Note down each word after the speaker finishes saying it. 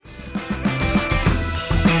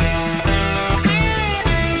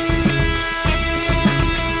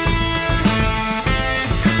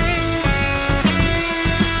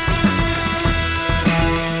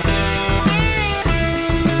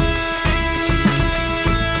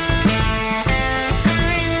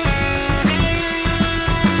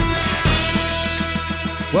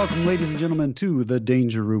Welcome, ladies and gentlemen, to The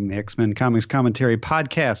Danger Room, the X-Men Comics Commentary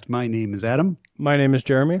Podcast. My name is Adam. My name is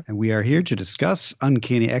Jeremy. And we are here to discuss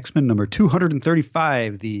Uncanny X-Men number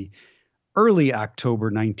 235, the early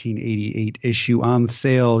October 1988 issue on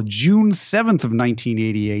sale June 7th of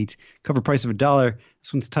 1988. Cover price of $1.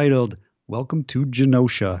 This one's titled Welcome to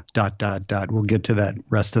Genosha, ... We'll get to that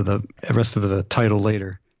rest of the title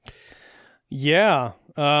later. Yeah.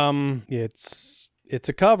 It's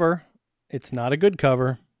a cover. It's not a good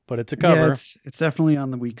cover, but it's a cover. Yeah, it's definitely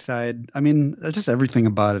on the weak side. I mean, just everything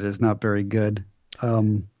about it is not very good.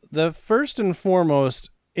 The first and foremost,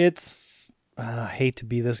 it's I hate to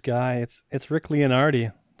be this guy. It's Rick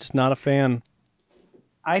Leonardi. Just not a fan.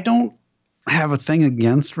 I don't have a thing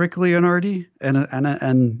against Rick Leonardi,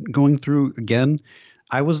 and going through again,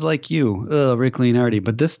 I was like you, Rick Leonardi.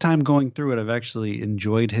 But this time going through it, I've actually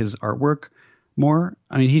enjoyed his artwork more.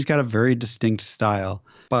 I mean, he's got a very distinct style,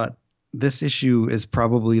 but this issue is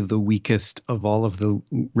probably the weakest of all of the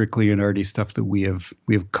Rick Leonardi stuff that we have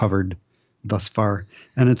covered thus far.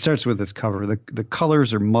 And it starts with this cover. The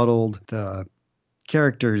colors are muddled. The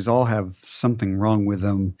characters all have something wrong with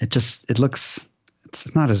them. It's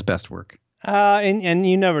not his best work. And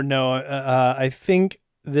you never know. I think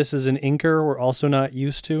this is an inker we're also not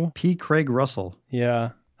used to. P. Craig Russell. Yeah.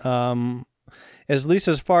 At least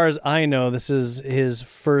as far as I know, this is his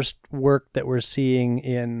first work that we're seeing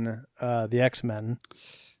in the X-Men.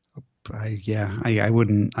 I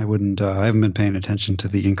haven't been paying attention to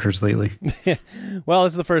the inkers lately. Well,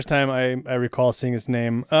 it's the first time I recall seeing his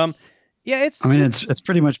name. It's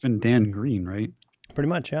pretty much been Dan Green, right? Pretty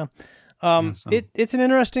much, yeah. It's an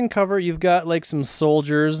interesting cover. You've got like some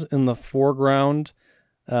soldiers in the foreground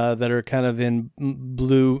that are kind of in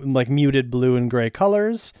blue, like muted blue and gray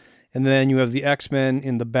colors. And then you have the X-Men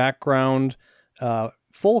in the background,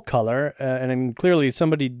 full color. And then clearly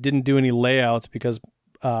somebody didn't do any layouts because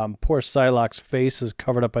poor Psylocke's face is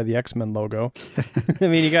covered up by the X-Men logo. I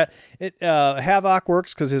mean, you got it. Havoc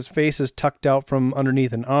works because his face is tucked out from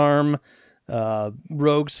underneath an arm.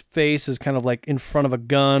 Rogue's face is kind of like in front of a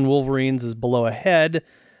gun. Wolverine's is below a head.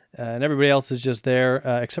 And everybody else is just there,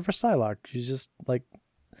 except for Psylocke. She's just like,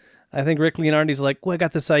 I think Rick Leonardi's like, well, I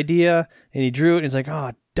got this idea. And he drew it. And he's like,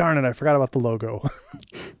 oh, darn it, I forgot about the logo.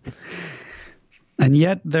 And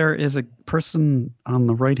yet there is a person on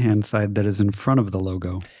the right-hand side that is in front of the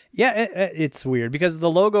logo. Yeah, it's weird because the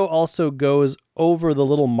logo also goes over the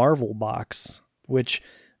little Marvel box, which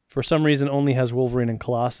for some reason only has Wolverine and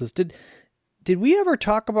Colossus. Did we ever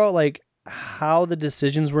talk about like how the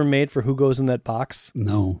decisions were made for who goes in that box?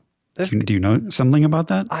 No. Do you know something about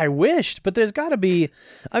that? I wished, but there's got to be.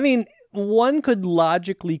 I mean, one could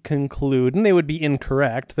logically conclude, and they would be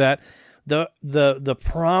incorrect, that the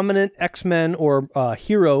prominent X-Men or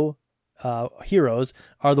heroes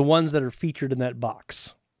are the ones that are featured in that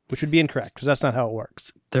box, which would be incorrect because that's not how it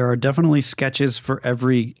works. There are definitely sketches for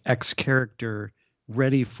every X character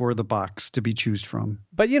ready for the box to be chosen from.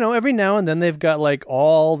 But, you know, every now and then they've got like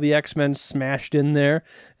all the X-Men smashed in there.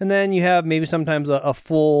 And then you have maybe sometimes a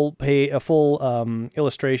full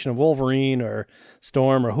illustration of Wolverine or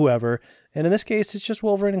Storm or whoever. And in this case, it's just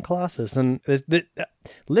Wolverine and Colossus. And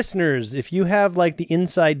listeners, if you have like the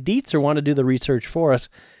inside deets or want to do the research for us,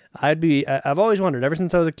 I've always wondered ever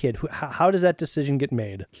since I was a kid, how does that decision get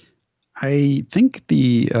made? I think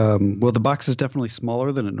the box is definitely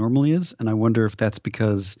smaller than it normally is, and I wonder if that's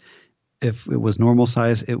because if it was normal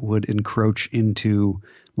size, it would encroach into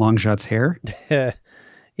Longshot's hair.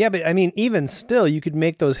 Yeah, but I mean, even still, you could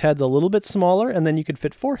make those heads a little bit smaller, and then you could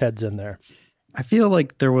fit 4 heads in there. I feel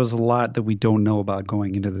like there was a lot that we don't know about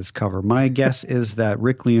going into this cover. My guess is that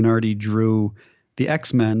Rick Leonardi drew the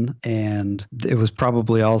X-Men, and it was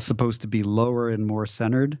probably all supposed to be lower and more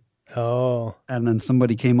centered. Oh. And then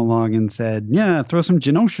somebody came along and said, yeah, throw some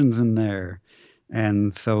Genoshans in there.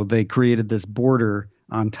 And so they created this border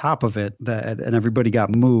on top of it and everybody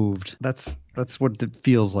got moved. That's what it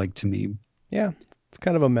feels like to me. Yeah, it's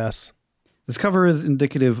kind of a mess. This cover is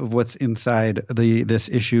indicative of what's inside this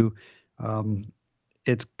issue.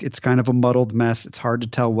 It's kind of a muddled mess. It's hard to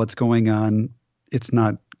tell what's going on. It's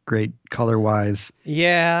not great color-wise.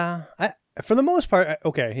 Yeah, for the most part,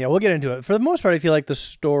 okay, yeah, we'll get into it. For the most part, I feel like the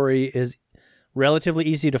story is relatively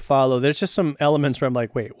easy to follow. There's just some elements where I'm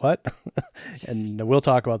like, wait, what? And we'll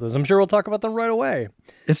talk about this. I'm sure we'll talk about them right away.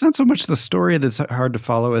 It's not so much the story that's hard to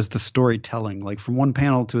follow as the storytelling. Like from one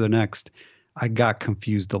panel to the next, I got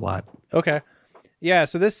confused a lot. Okay. Yeah,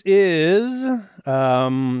 so this is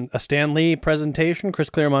a Stan Lee presentation. Chris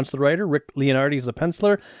Claremont's the writer. Rick Leonardi's the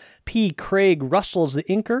penciler. P. Craig Russell's the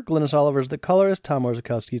inker. Glynis Oliver's the colorist. Tom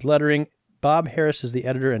Orzechowski's lettering. Bob Harris is the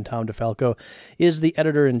editor, and Tom DeFalco is the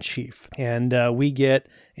editor-in-chief. And we get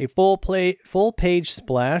a full-page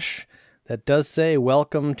splash that does say,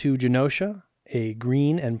 "Welcome to Genosha, a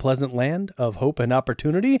green and pleasant land of hope and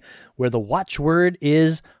opportunity, where the watchword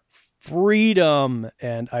is freedom."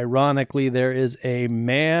 And ironically, there is a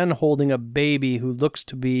man holding a baby who looks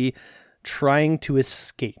to be trying to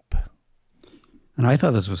escape. And I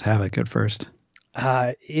thought this was Havoc at first.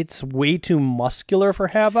 It's way too muscular for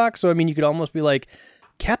Havoc. So, I mean, you could almost be like,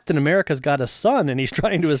 Captain America's got a son and he's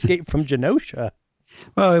trying to escape from Genosha.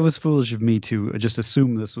 Well, it was foolish of me to just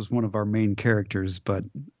assume this was one of our main characters, but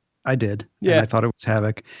I did. Yeah. And I thought it was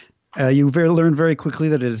Havoc. You learn very quickly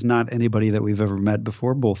that it is not anybody that we've ever met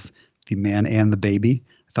before, both the man and the baby.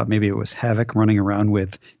 I thought maybe it was Havoc running around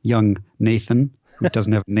with young Nathan, who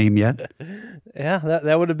doesn't have a name yet. Yeah,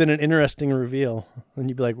 that would have been an interesting reveal. And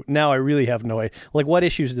you'd be like, now I really have no idea. Like, what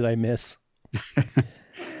issues did I miss?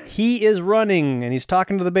 He is running, and he's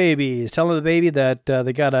talking to the baby. He's telling the baby that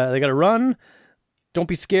they gotta run. Don't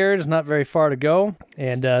be scared. It's not very far to go.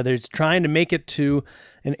 And they're trying to make it to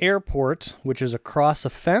an airport, which is across a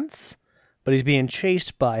fence. But he's being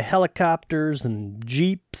chased by helicopters and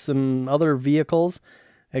jeeps and other vehicles.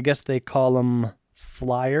 I guess they call them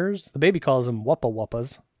flyers. The baby calls them Wuppa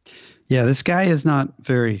Wuppas. Yeah, this guy is not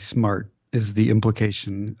very smart, is the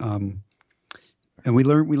implication. And we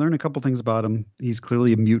learn a couple things about him. He's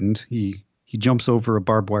clearly a mutant. He jumps over a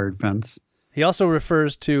barbed wire fence. He also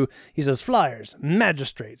refers to, he says, flyers,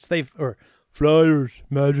 magistrates. Flyers,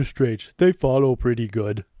 magistrates. They follow pretty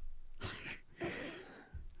good.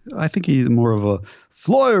 I think he's more of a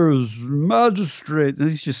flyers, magistrate.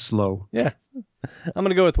 He's just slow. Yeah. I'm going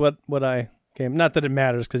to go with what I came. Not that it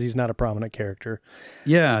matters because he's not a prominent character.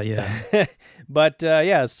 Yeah. But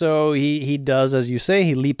so he does, as you say,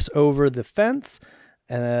 he leaps over the fence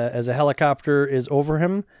as a helicopter is over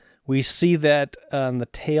him. We see that on the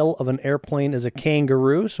tail of an airplane is a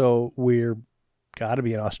kangaroo, so we're got to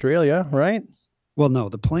be in Australia, right? Well, no,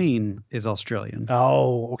 the plane is Australian.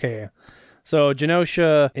 Oh, okay. So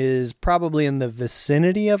Genosha is probably in the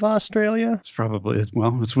vicinity of Australia?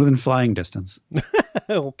 It's within flying distance.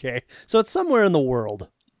 Okay. So it's somewhere in the world.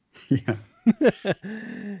 Yeah.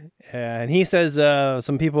 And he says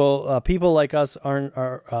some people like us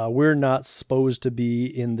we're not supposed to be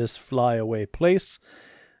in this flyaway place.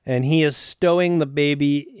 And he is stowing the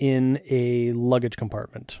baby in a luggage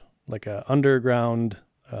compartment, like a underground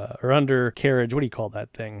or undercarriage. What do you call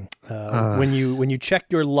that thing? When you check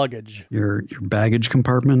your luggage, your baggage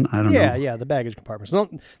compartment. I don't know. Yeah, the baggage compartment.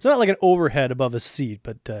 It's not like an overhead above a seat,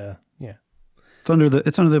 but yeah. It's under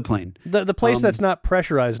the plane. The place that's not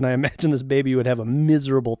pressurized, and I imagine this baby would have a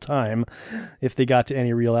miserable time if they got to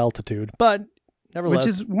any real altitude. But nevertheless,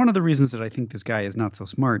 which is one of the reasons that I think this guy is not so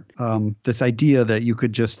smart. This idea that you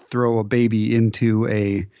could just throw a baby into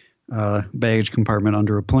a baggage compartment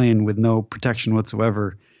under a plane with no protection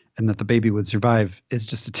whatsoever, and that the baby would survive is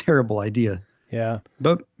just a terrible idea. Yeah.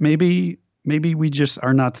 But maybe we just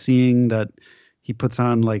are not seeing that he puts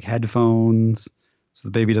on like headphones so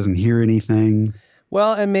the baby doesn't hear anything.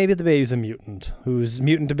 Well, and maybe the baby's a mutant whose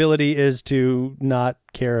mutant ability is to not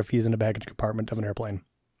care if he's in a baggage compartment of an airplane.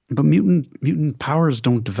 But mutant powers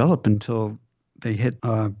don't develop until they hit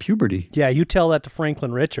puberty. Yeah, you tell that to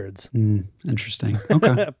Franklin Richards. Interesting.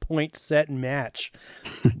 Okay. Point, set, match.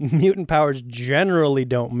 Mutant powers generally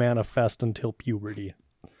don't manifest until puberty.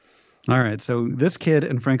 All right, so this kid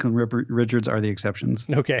and Franklin Richards are the exceptions.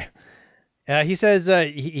 Okay. He says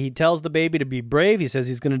he tells the baby to be brave. He says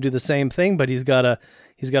he's going to do the same thing, but he's got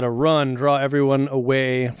to run, draw everyone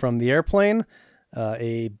away from the airplane.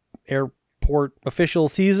 A airport official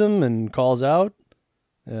sees him and calls out.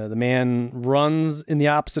 The man runs in the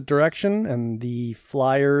opposite direction, and the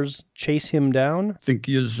flyers chase him down. Think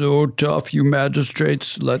you're so tough, you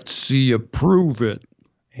magistrates? Let's see you prove it.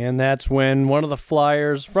 And that's when one of the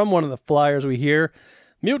flyers we hear,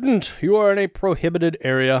 "Mutant, you are in a prohibited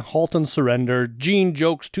area. Halt and surrender. Gene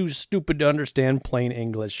jokes too stupid to understand plain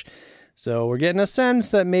English." So we're getting a sense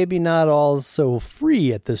that maybe not all so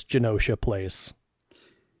free at this Genosha place.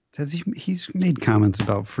 He's made comments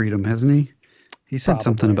about freedom, hasn't he? He said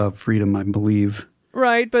something about freedom, I believe.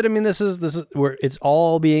 Right, but I mean, this is where it's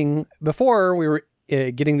all being. Before we were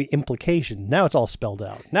getting the implication. Now it's all spelled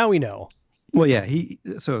out. Now we know. Well, yeah.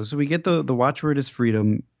 So we get the watchword is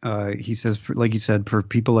freedom. He says, like you said, for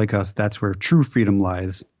people like us, that's where true freedom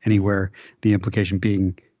lies. Anywhere, the implication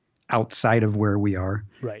being outside of where we are.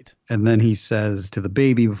 Right. And then he says to the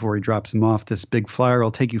baby before he drops him off, "This big flyer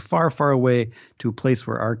will take you far, far away to a place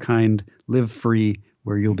where our kind live free,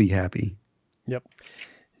 where you'll be happy." Yep.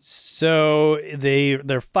 So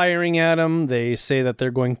they're firing at him. They say that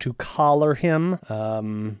they're going to collar him.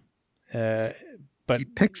 But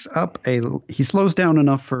he slows down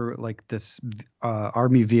enough for like this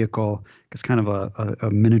army vehicle. It's kind of a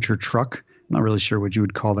miniature truck. I'm not really sure what you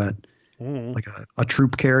would call that. Like a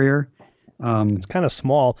troop carrier. It's kind of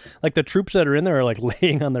small. Like the troops that are in there are like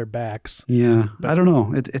laying on their backs. Yeah, I don't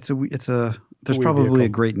know. There's probably vehicle. A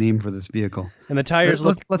great name for this vehicle. And the tires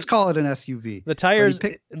let's call it an SUV.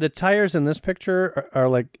 The tires in this picture are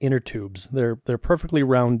like inner tubes. They're perfectly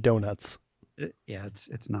round donuts.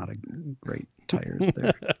 It's not a great tires.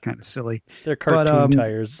 They're kind of silly. They're cartoon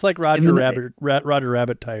tires. It's like Roger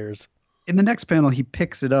Rabbit tires. In the next panel, he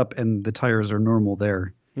picks it up and the tires are normal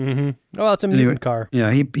there. Mm-hmm. Oh, it's a mutant car.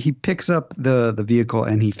 Yeah, he picks up the vehicle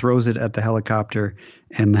and he throws it at the helicopter,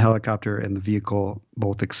 and the helicopter and the vehicle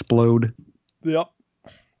both explode. Yep.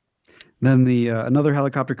 Then another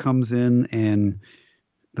helicopter comes in and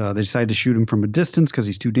they decide to shoot him from a distance because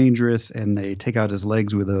he's too dangerous, and they take out his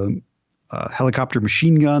legs with helicopter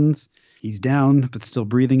machine guns. He's down but still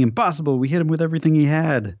breathing. Impossible. We hit him with everything he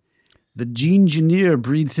had. The Gene-Engineer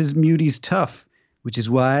breathes his muties tough, which is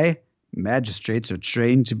why magistrates are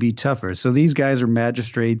trained to be tougher. So these guys are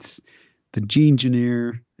magistrates. The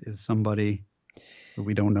Gene-Engineer is somebody that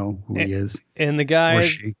we don't know who he is. And the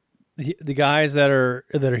guys, the guys that are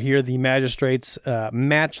here, the magistrates,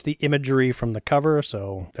 match the imagery from the cover,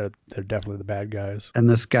 so they're definitely the bad guys. And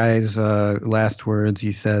this guy's last words,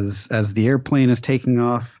 he says, as the airplane is taking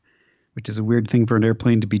off, which is a weird thing for an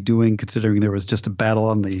airplane to be doing, considering there was just a battle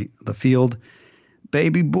on the field.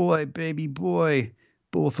 Baby boy,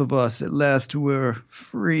 both of us at last were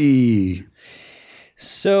free.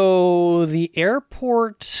 So the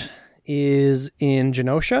airport is in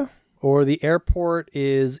Genosha, or the airport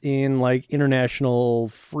is in like international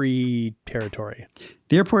free territory?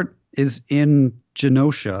 The airport is in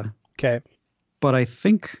Genosha. Okay. But I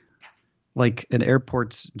think like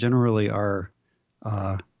airports generally are,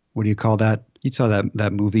 what do you call that? You saw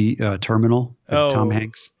that movie, Terminal, with Tom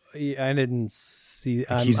Hanks. I didn't see.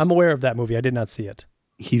 I'm aware of that movie. I did not see it.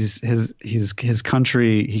 His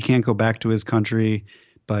country. He can't go back to his country,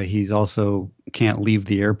 but he's also can't leave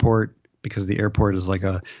the airport because the airport is like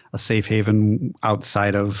a safe haven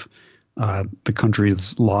outside of the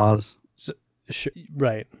country's laws. So,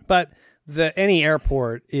 right, but any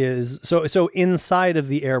airport is so inside of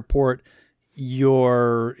the airport.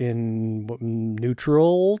 You're in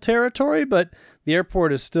neutral territory, but the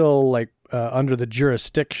airport is still like under the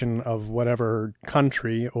jurisdiction of whatever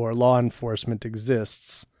country or law enforcement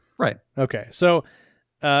exists. Right. Okay. So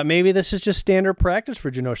maybe this is just standard practice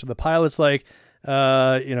for Genosha. The pilot's like,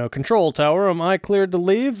 control tower, am I cleared to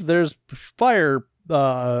leave? There's fire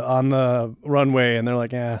on the runway. And they're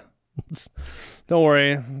like, don't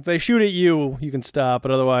worry. If they shoot at you, you can stop.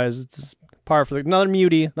 But otherwise, it's par for another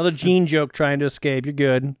mutie, another Gene joke trying to escape. You're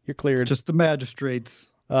good. You're cleared. It's just the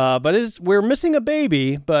magistrates. But we're missing a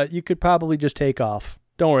baby, but you could probably just take off.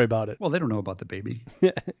 Don't worry about it. Well, they don't know about the baby.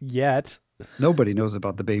 Yet. Nobody knows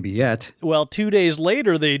about the baby yet. Well, 2 days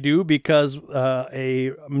later they do, because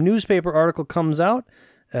a newspaper article comes out.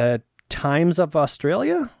 Times of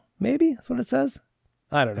Australia, maybe? That's what it says.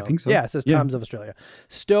 I don't know. I think so. Yeah, it says Times of Australia.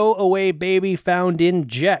 Stow away baby found in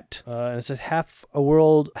jet. And it says half a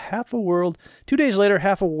world. 2 days later,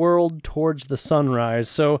 half a world towards the sunrise.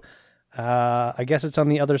 So I guess it's on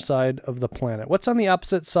the other side of the planet. What's on the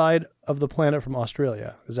opposite side of the planet from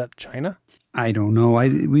Australia? Is that China? I don't know.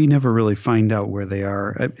 We never really find out where they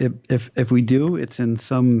are. If we do, it's in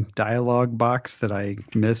some dialogue box that I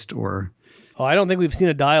missed, or. Oh, I don't think we've seen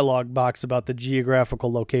a dialogue box about the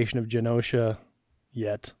geographical location of Genosha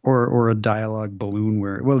yet, or a dialogue balloon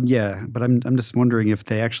but I'm just wondering if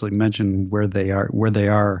they actually mention where they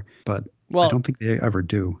are, but I don't think they ever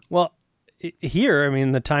do. Well, here, I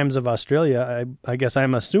mean, the Times of Australia, I guess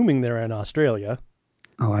I'm assuming they're in Australia.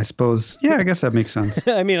 Oh, I suppose. Yeah, I guess that makes sense.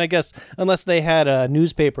 I mean, I guess unless they had a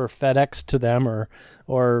newspaper FedEx to them or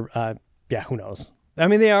who knows? I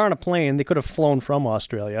mean, they are on a plane. They could have flown from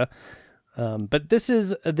Australia. But this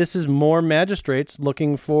is more magistrates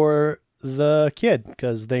looking for the kid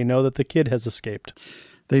because they know that the kid has escaped.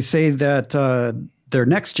 They say that their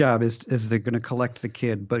next job is they're going to collect the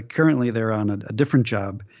kid, but currently they're on a different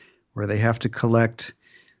job where they have to collect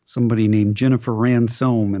somebody named Jennifer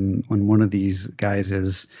Ransome, and when one of these guys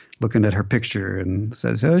is looking at her picture and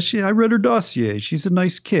says, I read her dossier. She's a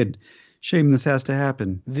nice kid. Shame this has to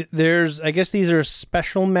happen. I guess these are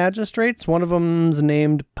special magistrates. One of them's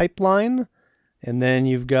named Pipeline. And then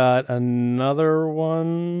you've got another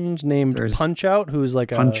one named Punch Out, who's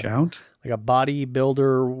like a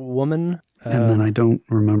bodybuilder woman. And then I don't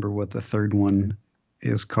remember what the third one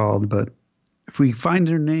is called, but if we find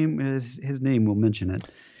his name, we'll mention it.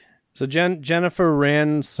 So Jennifer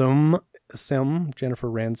Ransom. Jennifer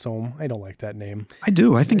Ransom. I don't like that name. I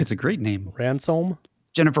do. I think it's a great name. Ransom?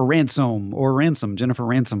 Jennifer Ransom or Ransom. Jennifer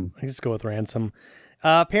Ransom. I just go with Ransom.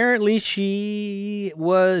 Apparently she's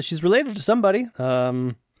related to somebody.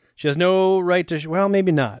 She has no right to, well,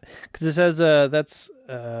 maybe not. Because it says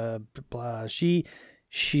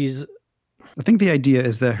she's... I think the idea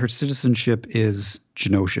is that her citizenship is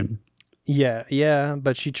Genosian. Yeah,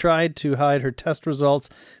 but she tried to hide her test results,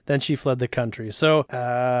 then she fled the country. So,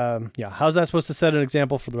 how's that supposed to set an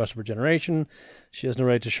example for the rest of her generation? She has no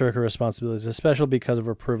right to shirk her responsibilities, especially because of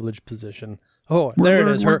her privileged position. Oh, there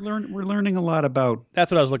it is. We're learning a lot about... That's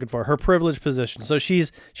what I was looking for. Her privileged position. So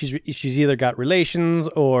she's either got relations,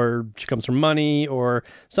 or she comes from money, or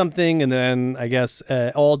something. And then I guess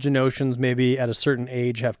all Genosians maybe at a certain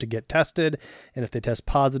age have to get tested. And if they test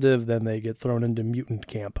positive, then they get thrown into mutant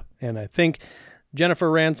camp. And I think Jennifer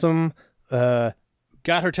Ransom got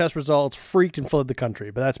her test results, freaked, and fled the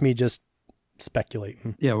country. But that's me just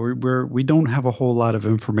speculating. Yeah, we don't have a whole lot of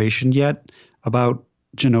information yet about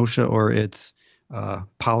Genosha or its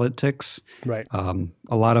politics. Right. A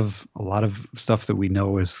lot of stuff that we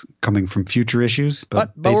know is coming from future issues,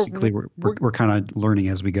 but basically we're kind of learning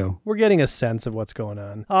as we go. We're getting a sense of what's going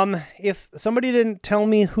on. If somebody didn't tell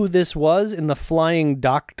me who this was in the Flying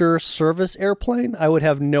Doctor service airplane, I would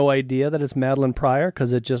have no idea that it's Madeline Pryor,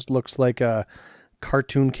 because it just looks like a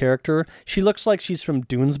cartoon character. She looks like she's from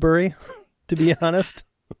Doonesbury, to be honest.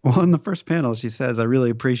 Well, in the first panel, she says, "I really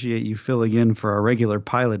appreciate you filling in for our regular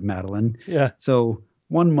pilot, Madeline." Yeah. So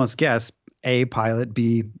one must guess, A, pilot,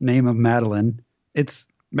 B, name of Madeline. It's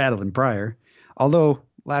Madeline Pryor. Although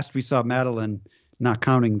last we saw Madeline, not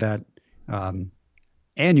counting that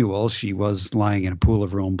annual, she was lying in a pool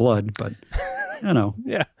of her own blood, but you know.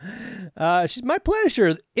 Yeah. She's my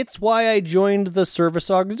pleasure. It's why I joined the service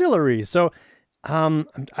auxiliary. So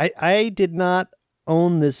I did not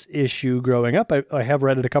own this issue growing up. I have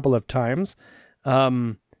read it a couple of times.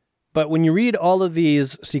 But when you read all of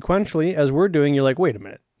these sequentially, as we're doing, you're like, wait a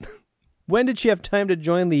minute. When did she have time to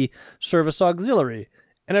join the service auxiliary?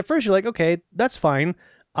 And at first you're like, okay, that's fine.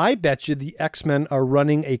 I bet you the X-Men are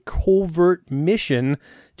running a covert mission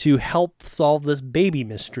to help solve this baby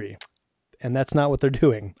mystery. And that's not what they're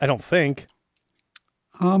doing, I don't think.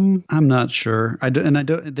 I'm not sure.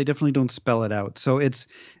 They definitely don't spell it out. So it's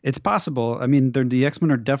possible. I mean, the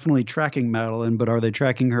X-Men are definitely tracking Madeline, but are they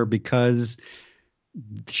tracking her because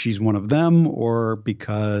she's one of them, or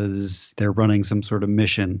because they're running some sort of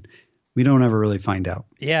mission? We don't ever really find out.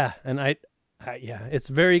 Yeah, and it's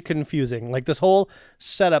very confusing. Like, this whole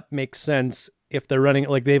setup makes sense if they're running,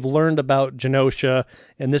 like, they've learned about Genosha,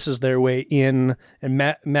 and this is their way in.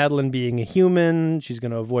 And Madeline being a human, she's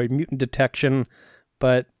going to avoid mutant detection.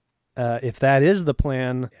 But if that is the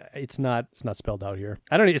plan, it's not spelled out here.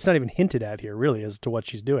 It's not even hinted at here, really, as to what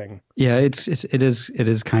she's doing. Yeah, it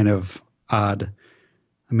is kind of odd.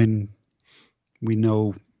 I mean, we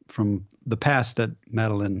know from the past that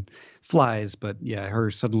Madeline flies, but yeah, her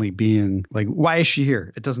suddenly being like, why is she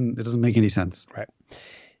here? It doesn't make any sense. Right.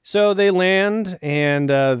 So they land, and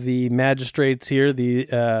the magistrates here,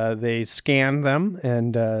 they scan them,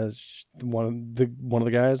 and one of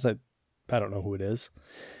the guys, I don't know who it is.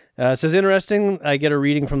 It says, interesting, I get a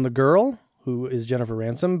reading from the girl, who is Jennifer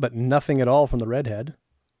Ransom, but nothing at all from the redhead.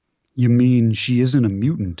 You mean she isn't a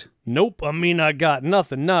mutant? Nope, I mean I got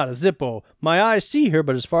nothing, not a zippo. My eyes see her,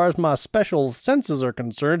 but as far as my special senses are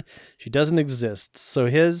concerned, she doesn't exist. So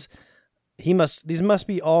these must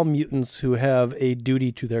be all mutants who have a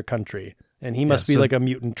duty to their country, and he must be like a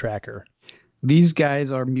mutant tracker. These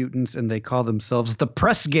guys are mutants, and they call themselves the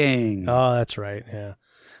Press Gang. Oh, that's right, yeah.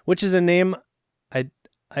 Which is a name, I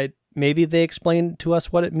maybe they explain to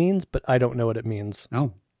us what it means, but I don't know what it means.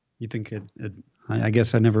 Oh, you think it I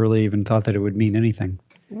guess I never really even thought that it would mean anything.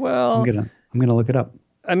 Well, I'm gonna look it up.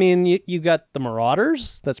 I mean, you got the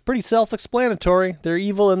Marauders. That's pretty self-explanatory. They're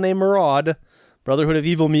evil and they maraud. Brotherhood of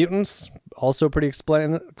Evil Mutants, also pretty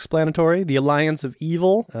explanatory. The Alliance of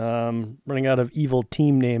Evil, running out of evil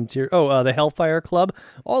team names here. Oh, the Hellfire Club.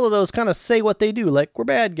 All of those kind of say what they do, like we're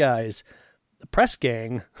bad guys. The Press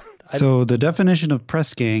Gang. So the definition of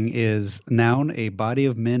press gang is noun, a body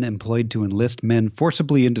of men employed to enlist men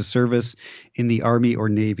forcibly into service in the Army or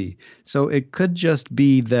Navy. So it could just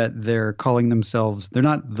be that they're calling themselves, they're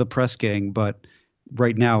not the press gang, but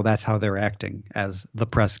right now that's how they're acting, as the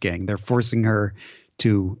press gang. They're forcing her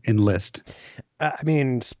to enlist. I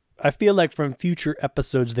mean, I feel like from future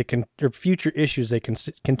episodes, future issues, they can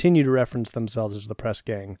continue to reference themselves as the Press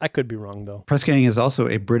Gang. I could be wrong, though. Press Gang is also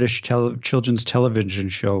a British children's television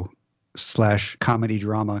show / comedy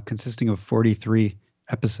drama consisting of 43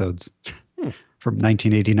 episodes from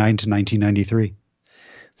 1989 to 1993.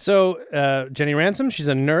 So Jenny Ransom, she's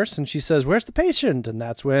a nurse, and she says, "Where's the patient?" And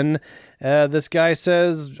that's when this guy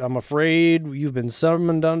says, "I'm afraid you've been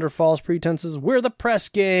summoned under false pretenses. We're the press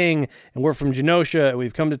gang, and we're from Genosha, and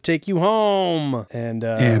we've come to take you home." And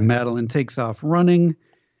Madeline takes off running.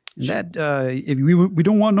 And that if we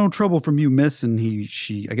don't want no trouble from you, miss. And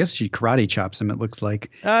she karate chops him. It looks like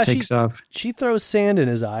takes off. She throws sand in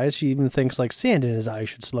his eyes. She even thinks like sand in his eyes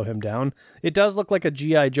should slow him down. It does look like a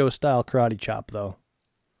G.I. Joe style karate chop, though.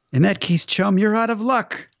 In that case, chum, you're out of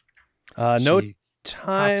luck. She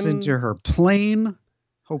hops into her plane,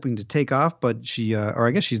 hoping to take off, but or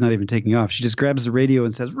I guess she's not even taking off. She just grabs the radio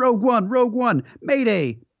and says, Rogue One,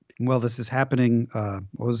 Mayday. And while this is happening,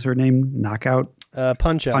 what was her name? Knockout?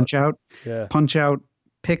 Punch Out. Yeah. Punch Out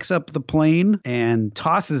picks up the plane and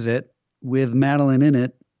tosses it with Madeline in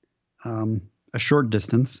it a short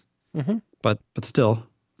distance. Mm-hmm. But still,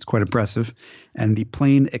 it's quite impressive. And the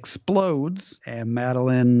plane explodes, and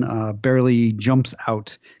Madeline barely jumps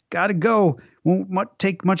out. Gotta go. Won't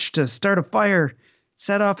take much to start a fire.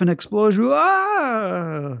 Set off an explosion.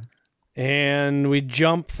 Ah! And we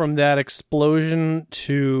jump from that explosion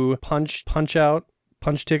to Punch Out,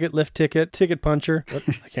 Punch Ticket, Lift Ticket, Ticket Puncher.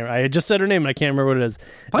 I just said her name and I can't remember what it is.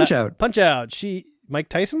 Punch Out. Punch Out. Mike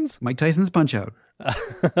Tyson's Punch Out.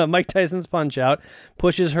 Mike Tyson's Punch Out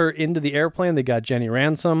pushes her into the airplane. They got Jenny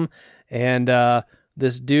Ransom, and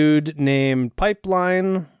this dude named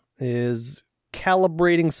Pipeline is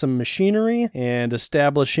calibrating some machinery and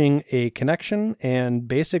establishing a connection, and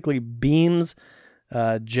basically beams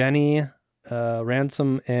Jenny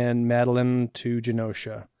Ransom and Madeline to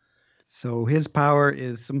Genosha. So his power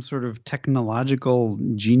is some sort of technological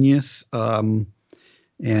genius,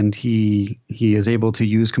 and he is able to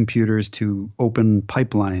use computers to open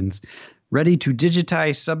pipelines, ready to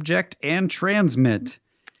digitize subject and transmit.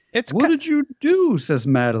 What did you do, says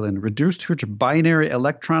Madeline. Reduced her to binary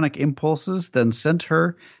electronic impulses, then sent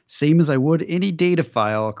her, same as I would any data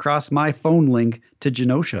file, across my phone link to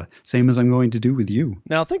Genosha, same as I'm going to do with you.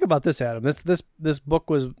 Now think about this, Adam. This book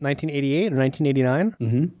was 1988 or 1989.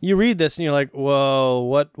 Mm-hmm. You read this and you're like,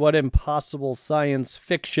 whoa, what impossible science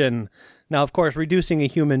fiction. Now, of course, reducing a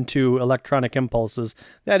human to electronic impulses,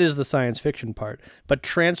 that is the science fiction part. But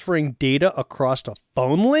transferring data across a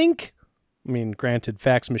phone link? I mean, granted,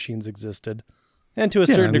 fax machines existed, and to a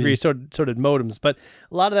certain degree, so did modems. But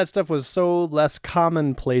a lot of that stuff was so less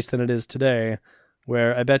commonplace than it is today,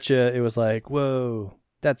 where I bet you it was like, whoa,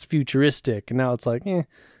 that's futuristic. And now it's like,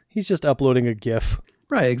 he's just uploading a GIF.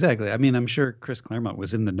 Right, exactly. I mean, I'm sure Chris Claremont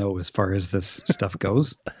was in the know as far as this stuff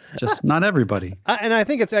goes. Just not everybody. And I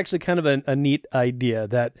think it's actually kind of a neat idea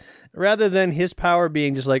that rather than his power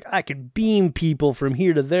being just like, I could beam people from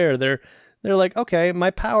here to there, they're like, okay, my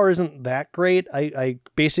power isn't that great. I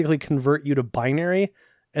basically convert you to binary,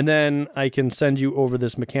 and then I can send you over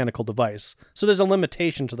this mechanical device. So there's a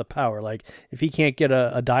limitation to the power. Like, if he can't get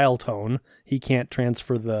a dial tone, he can't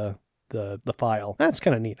transfer the file. That's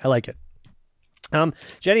kind of neat. I like it.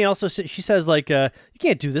 Jenny also, she says, like, you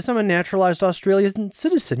can't do this. I'm a naturalized Australian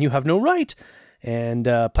citizen. You have no right. And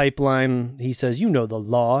Pipeline, he says, you know the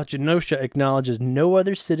law. Genosha acknowledges no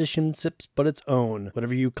other citizenships but its own.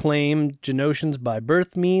 Whatever you claim Genoshans by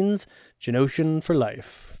birth means Genoshan for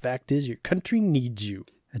life. Fact is, your country needs you.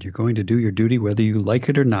 And you're going to do your duty whether you like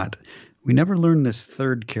it or not. We never learned this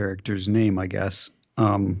third character's name, I guess.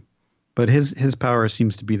 But his power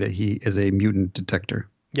seems to be that he is a mutant detector.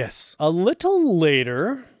 Yes. A little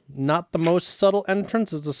later, not the most subtle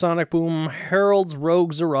entrance, as the sonic boom heralds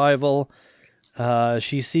Rogue's arrival.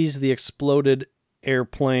 She sees the exploded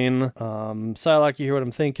airplane. Psylocke, you hear what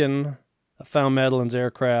I'm thinking? I found Madeline's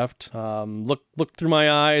aircraft. Look through my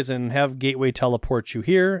eyes and have Gateway teleport you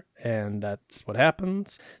here, and that's what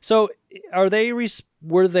happens. So,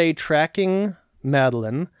 were they tracking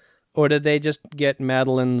Madeline, or did they just get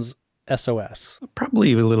Madeline's SOS?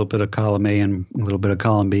 Probably a little bit of column A and a little bit of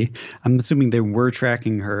column B. I'm assuming they were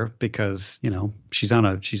tracking her because, she's out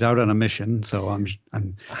on a mission. So I'm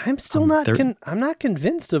not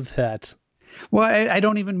convinced of that. Well, I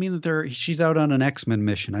don't even mean that she's out on an X-Men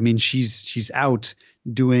mission. I mean, she's out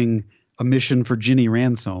doing a mission for Jenny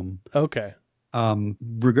Ransom. Okay.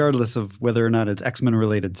 Regardless of whether or not it's X-Men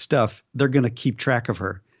related stuff, they're going to keep track of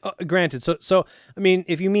her. Granted. So, I mean,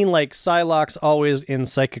 if you mean like Psylocke's always in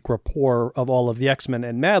psychic rapport of all of the X-Men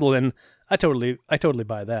and Madeline, I totally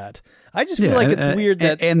buy that. I just feel like it's weird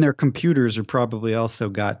that... And their computers are probably also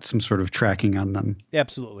got some sort of tracking on them.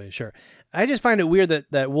 Absolutely, sure. I just find it weird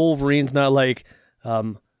that Wolverine's not like,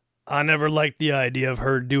 I never liked the idea of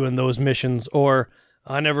her doing those missions, or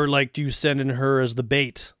I never liked you sending her as the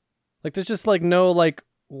bait. Like, there's just like no, like,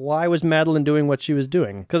 why was Madeline doing what she was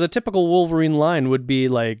doing? Because a typical Wolverine line would be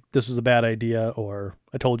like, this was a bad idea, or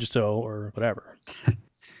I told you so, or whatever.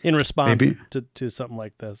 In response to something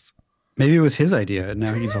like this. Maybe it was his idea, and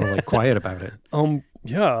now he's all like quiet about it.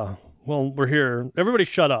 Yeah. Well, we're here. Everybody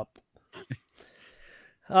shut up.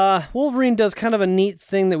 Wolverine does kind of a neat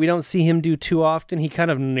thing that we don't see him do too often. He kind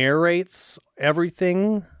of narrates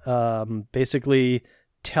everything, basically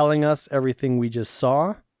telling us everything we just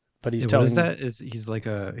saw. But he's telling. What is that? He's like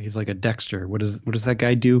a Dexter. What does that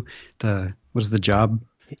guy do? What is the job?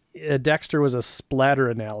 Dexter was a splatter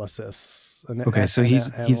analysis. Okay, so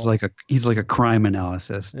he's like a crime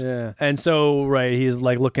analyst. Yeah, and so right, he's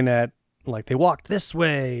like looking at like they walked this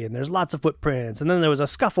way, and there's lots of footprints, and then there was a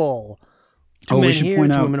scuffle. We should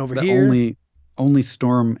point out that only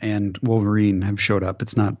Storm and Wolverine have showed up.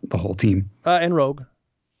 It's not the whole team. And Rogue.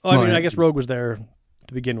 I guess Rogue was there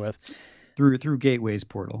to begin with. Through Gateway's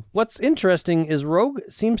portal. What's interesting is Rogue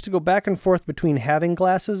seems to go back and forth between having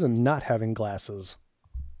glasses and not having glasses.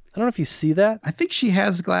 I don't know if you see that. I think she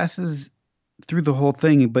has glasses through the whole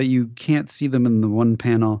thing, but you can't see them in the one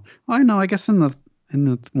panel. Oh, I know. I guess in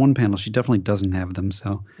the one panel, she definitely doesn't have them.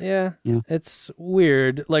 So yeah, it's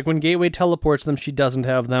weird. Like when Gateway teleports them, she doesn't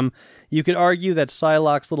have them. You could argue that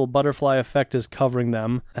Psylocke's little butterfly effect is covering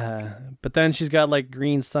them, but then she's got like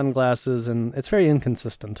green sunglasses, and it's very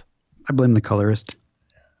inconsistent. I blame the colorist.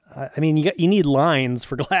 I mean, you need lines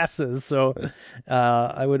for glasses, so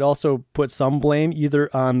I would also put some blame either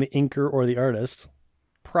on the inker or the artist.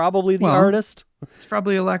 Probably the artist. It's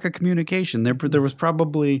probably a lack of communication. There was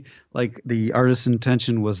probably like the artist's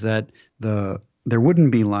intention was that there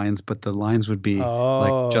wouldn't be lines, but the lines would be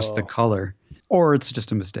like just the color, or it's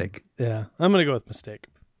just a mistake. Yeah, I'm gonna go with mistake.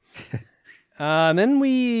 And then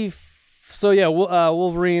Wolverine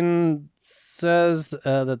says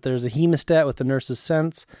that there's a hemostat with the nurse's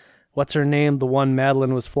sense. What's her name? The one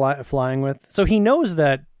Madeline was flying with. So he knows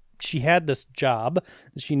that she had this job.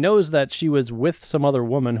 She knows that she was with some other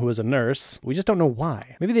woman who was a nurse. We just don't know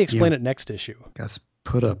why. Maybe they explain it next issue. Guess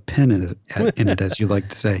put a pin in it, as you like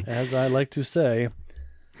to say. As I like to say.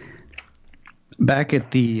 Back at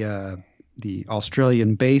the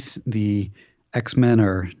Australian base, the X-Men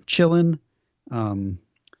are chilling. You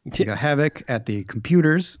got Havoc at the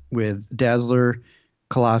computers with Dazzler,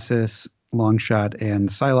 Colossus, Longshot, and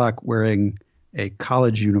Psylocke wearing a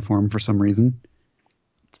college uniform for some reason.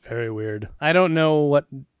 It's very weird. I don't know what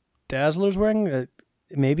Dazzler's wearing.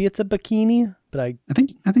 Maybe it's a bikini, but I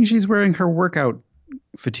think she's wearing her workout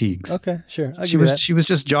fatigues. Okay, sure. She was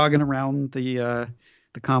just jogging around the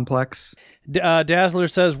complex. Dazzler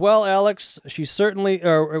says, well, Alex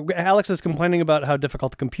is complaining about how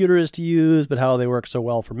difficult the computer is to use, but how they work so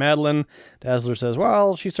well for Madeline. Dazzler says,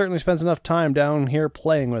 well, she certainly spends enough time down here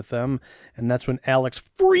playing with them. And that's when Alex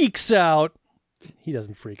freaks out. He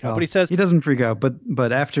doesn't freak out, but he says... He doesn't freak out,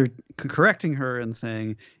 but after correcting her and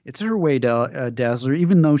saying, it's her way, Dazzler,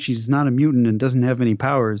 even though she's not a mutant and doesn't have any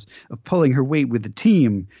powers, of pulling her weight with the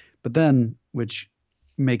team. But then, which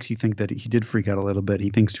makes you think that he did freak out a little bit. He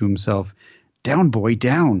thinks to himself, down, boy,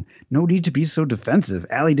 down. No need to be so defensive.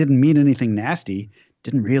 Allie didn't mean anything nasty.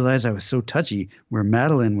 Didn't realize I was so touchy where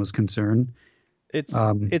Madeline was concerned.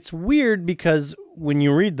 It's weird because when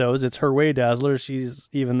you read those, it's her way, Dazzler.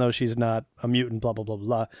 Even though she's not a mutant, blah, blah, blah,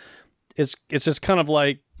 blah. It's just kind of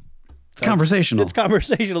like... It's conversational. It's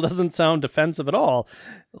conversational. It doesn't sound defensive at all.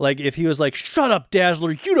 Like if he was like, shut up,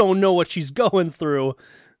 Dazzler. You don't know what she's going through.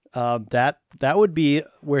 That would be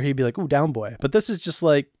where he'd be like, ooh, down boy. But this is just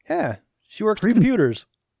like, yeah, she works with computers.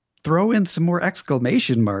 Throw in some more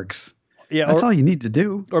exclamation marks. Yeah, that's all you need to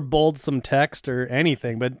do. Or bold some text or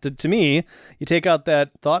anything. But to me, you take out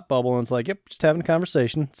that thought bubble and it's like, yep, just having a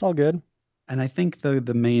conversation. It's all good. And I think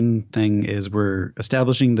the main thing is we're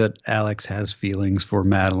establishing that Alex has feelings for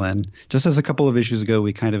Madeline. Just as a couple of issues ago,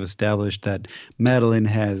 we kind of established that Madeline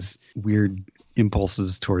has weird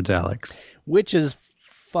impulses towards Alex. Which is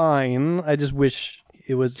fine. I just wish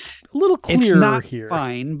it was a little clearer here. It's not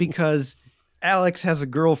fine because Alex has a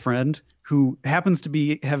girlfriend who happens to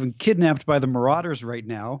be having kidnapped by the Marauders right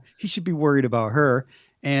now. He should be worried about her.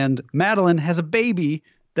 And Madeline has a baby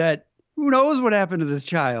that who knows what happened to this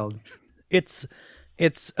child. It's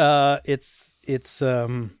toxic.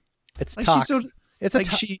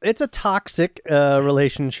 It's a toxic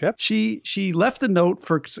relationship. She left a note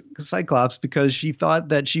for Cyclops because she thought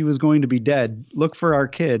that she was going to be dead. Look for our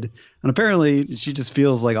kid. And apparently she just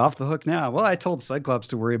feels like off the hook now. Well, I told Cyclops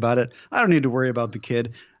to worry about it. I don't need to worry about the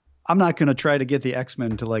kid. I'm not going to try to get the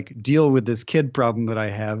X-Men to like deal with this kid problem that I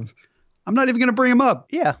have. I'm not even going to bring him up.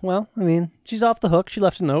 Yeah, well, I mean, she's off the hook. She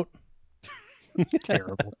left a note.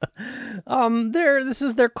 Terrible. This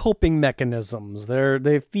is their coping mechanisms.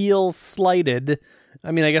 They feel slighted.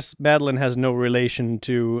 I mean, I guess Madeline has no relation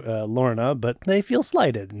to Lorna, but they feel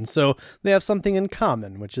slighted, and so they have something in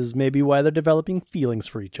common, which is maybe why they're developing feelings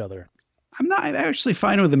for each other. I'm actually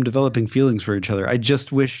fine with them developing feelings for each other. I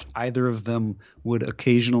just wish either of them would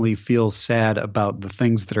occasionally feel sad about the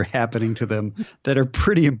things that are happening to them that are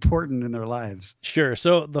pretty important in their lives. Sure.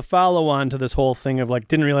 So the follow-on to this whole thing of like,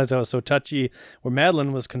 didn't realize I was so touchy where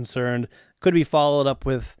Madeline was concerned could be followed up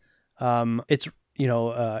with,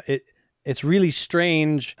 it's really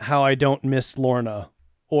strange how I don't miss Lorna,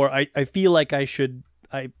 or I feel like I should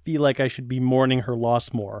be mourning her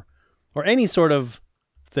loss more, or any sort of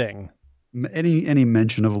thing. Any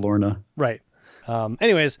mention of Lorna. Right.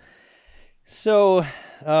 Anyways, so...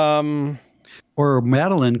 Or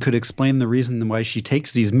Madeline could explain the reason why she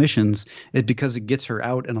takes these missions is because it gets her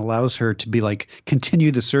out and allows her to be like,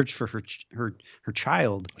 continue the search for her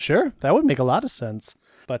child. Sure. That would make a lot of sense.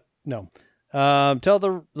 But no. Tell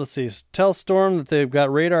Storm that they've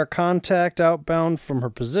got radar contact outbound from her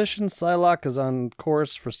position. Psylocke is on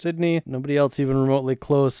course for Sydney. Nobody else even remotely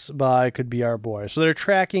close by could be our boy. So they're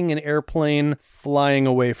tracking an airplane flying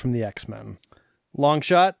away from the X-Men.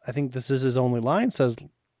 Longshot, I think this is his only line, says,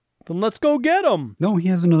 "Then let's go get him." No, he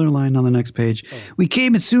has another line on the next page. Oh. "We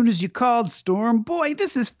came as soon as you called, Storm. Boy,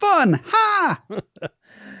 this is fun. Ha!"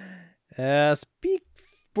 Speak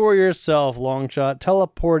for yourself, Longshot.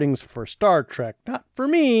 Teleporting's for Star Trek, not for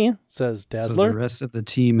me, says Dazzler. So the rest of the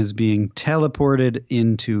team is being teleported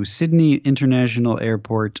into Sydney International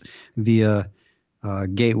Airport via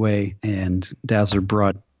Gateway, and Dazzler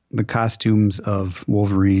brought the costumes of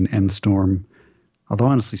Wolverine and Storm. Although,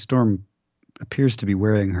 honestly, Storm appears to be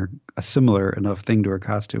wearing a similar enough thing to her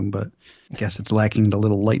costume, but I guess it's lacking the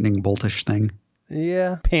little lightning boltish thing.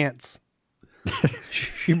 Yeah, pants.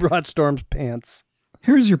 She brought Storm's pants.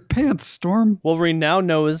 Here's your pants, Storm. Wolverine now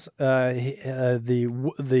knows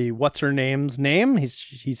the what's her name's name.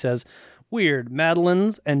 He says, "Weird.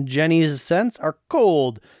 Madeline's and Jenny's scents are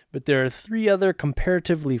cold, but there are 3 other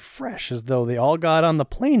comparatively fresh, as though they all got on the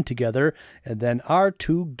plane together, and then our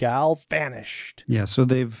 2 gals vanished." Yeah, so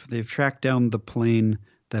they've tracked down the plane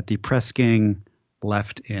that the press gang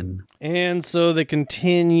left in. And so they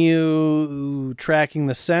continue tracking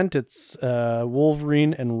the scent. It's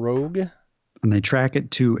Wolverine and Rogue. And they track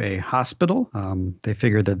it to a hospital. They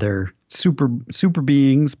figure that they're super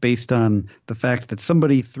beings based on the fact that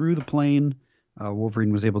somebody threw the plane.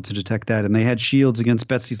 Wolverine was able to detect that, and they had shields against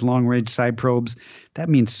Betsy's long-range side probes. That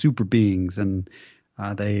means super beings, and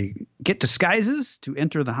they get disguises to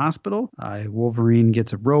enter the hospital. Wolverine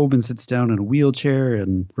gets a robe and sits down in a wheelchair,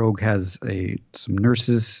 and Rogue has some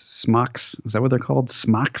nurses' smocks. Is that what they're called?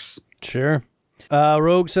 Smocks? Sure.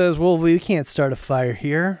 Rogue says, "Well, we can't start a fire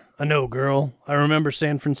here." "I know, girl. I remember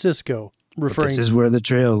San Francisco." This is where the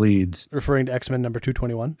trail leads. Referring to X-Men number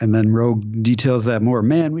 221. And then Rogue details that more.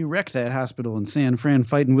 "Man, we wrecked that hospital in San Fran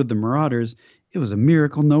fighting with the Marauders. It was a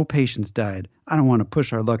miracle no patients died. I don't want to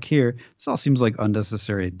push our luck here." This all seems like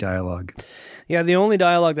unnecessary dialogue. Yeah, the only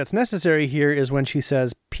dialogue that's necessary here is when she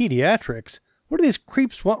says, "Pediatrics? What do these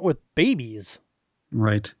creeps want with babies?"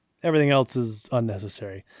 Right. Everything else is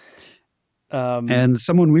unnecessary. And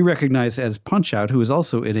someone we recognize as Punch-Out, who is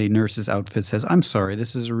also in a nurse's outfit, says, "I'm sorry,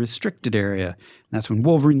 this is a restricted area." And that's when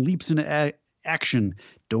Wolverine leaps into action.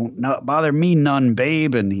 "Don't not bother me none,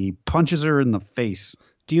 babe," and he punches her in the face.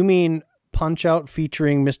 Do you mean Punch-Out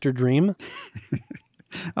featuring Mr. Dream?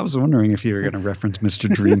 I was wondering if you were going to reference Mr.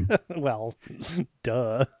 Dream. Well,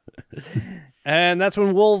 duh. And that's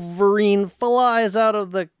when Wolverine flies out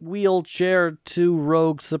of the wheelchair to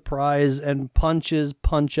Rogue's surprise and punches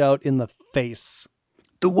Punch-Out in the face.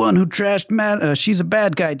 "The one who trashed she's a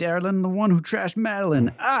bad guy, darling. The one who trashed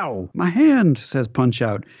Madeline. Ow, my hand," says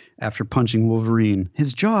Punch-Out after punching Wolverine.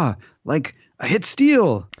 His jaw, like a hit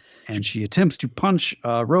steel. And she attempts to punch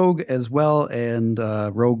Rogue as well, and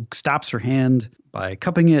Rogue stops her hand by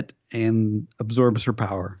cupping it and absorbs her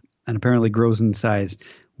power, and apparently grows in size.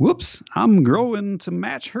 "Whoops, I'm growing to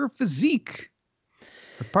match her physique."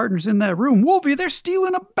 Her partner's in that room. "Wolvie, they're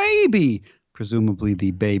stealing a baby." Presumably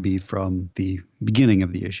the baby from the beginning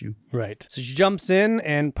of the issue. Right. So she jumps in,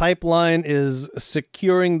 and Pipeline is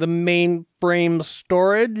securing the mainframe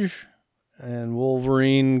storage, and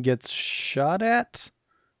Wolverine gets shot at.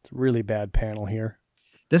 It's a really bad panel here.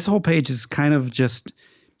 This whole page is kind of just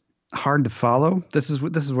hard to follow. This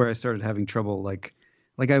is where I started having trouble. Like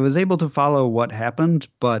I was able to follow what happened,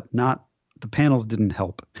 but not the panels didn't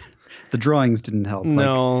help. The drawings didn't help.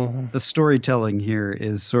 No. Like, the storytelling here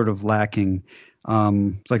is sort of lacking.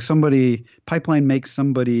 It's like Pipeline makes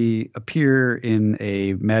somebody appear in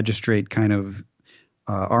a magistrate kind of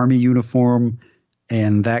army uniform,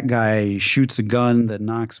 and that guy shoots a gun that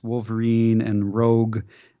knocks Wolverine and Rogue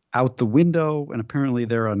out the window, and apparently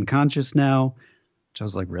they're unconscious now. Which I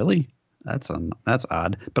was like, really? That's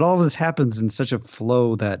odd. But all of this happens in such a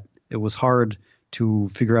flow that it was hard to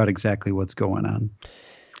figure out exactly what's going on,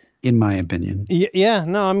 in my opinion. Yeah,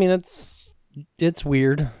 no, I mean it's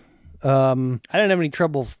weird. I didn't have any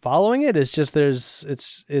trouble following it. It's just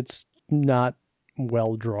it's not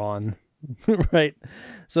well drawn, right?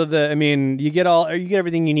 So you get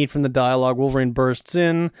everything you need from the dialogue. Wolverine bursts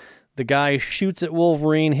in. The guy shoots at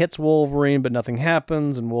Wolverine, hits Wolverine, but nothing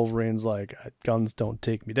happens. And Wolverine's like, guns don't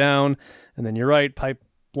take me down. And then you're right.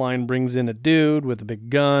 Pipeline brings in a dude with a big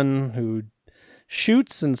gun who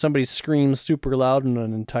shoots, and somebody screams super loud in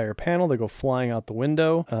an entire panel. They go flying out the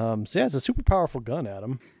window. So yeah, it's a super powerful gun,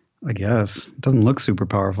 Adam. I guess. It doesn't look super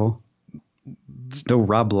powerful. It's no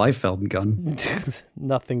Rob Liefeld gun.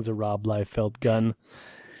 Nothing's a Rob Liefeld gun.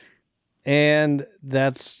 And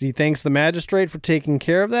he thanks the magistrate for taking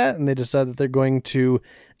care of that, and they decide that they're going to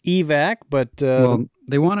evac, but... well,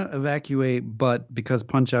 they want to evacuate, but because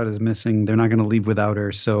Punch-Out is missing, they're not going to leave without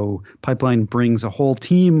her, so Pipeline brings a whole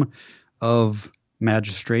team of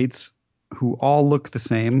magistrates who all look the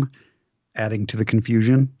same, adding to the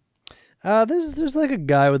confusion. There's like a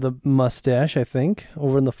guy with a mustache, I think,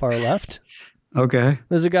 over in the far left. Okay.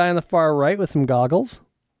 There's a guy on the far right with some goggles,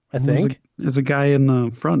 I think. There's a guy in the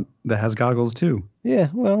front that has goggles too. Yeah,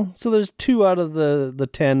 well, so there's 2 out of the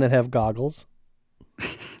 10 that have goggles.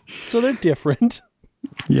 So they're different.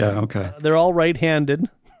 Yeah, okay. They're all right-handed,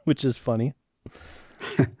 which is funny.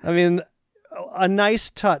 I mean, a nice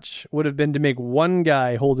touch would have been to make one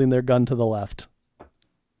guy holding their gun to the left.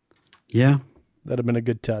 Yeah. That'd have been a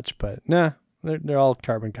good touch, but nah, they're all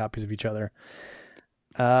carbon copies of each other.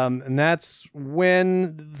 And that's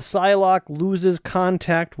when Psylocke loses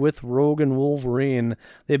contact with Rogue and Wolverine.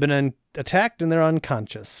 They've been attacked and they're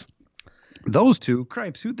unconscious. Those two,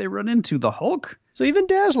 cripes, who'd they run into? The Hulk? So even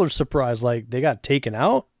Dazzler's surprised, like, they got taken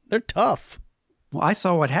out? They're tough. Well, I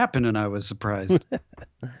saw what happened and I was surprised.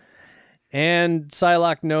 And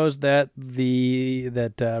Psylocke knows that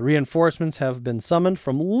reinforcements have been summoned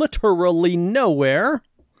from literally nowhere.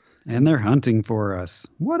 And they're hunting for us.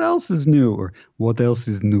 What else is new? Or what else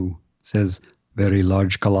is new? Says very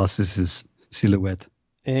large Colossus's silhouette.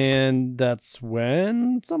 And that's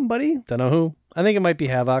when somebody, don't know who. I think it might be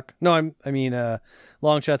Havoc. No, I mean,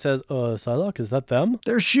 Longshot says, Psylocke, is that them?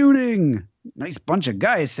 They're shooting. Nice bunch of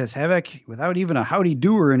guys, says Havoc, without even a howdy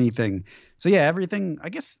do or anything. So yeah, everything. I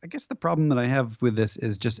guess the problem that I have with this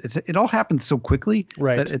is just it all happens so quickly,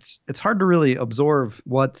 right? That it's hard to really absorb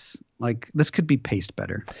what's like. This could be paced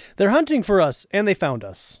better. They're hunting for us, and they found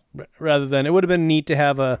us. Rather than, it would have been neat to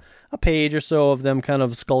have a page or so of them kind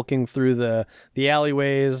of skulking through the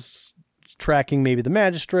alleyways, tracking maybe the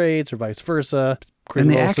magistrates or vice versa. Create a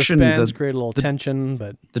little suspense, create a little tension.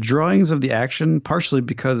 But the drawings of the action, partially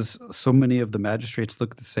because so many of the magistrates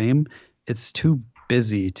look the same, it's too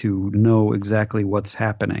busy to know exactly what's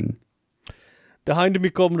happening. Behind me,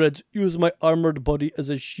 comrades, use my armored body as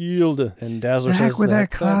a shield. And Dazzler says, with our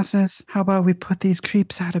Colossus, how about we put these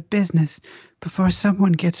creeps out of business before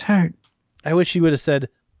someone gets hurt? I wish he would have said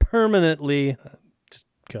permanently, just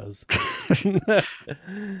because.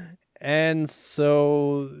 And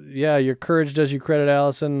so, yeah, your courage does you credit,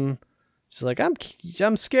 Allison. She's like,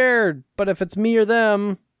 I'm scared, but if it's me or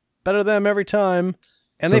them, better them every time.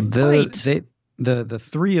 And so they fight. The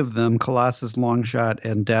 3 of them, Colossus, Longshot,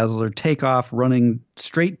 and Dazzler, take off running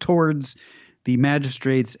straight towards the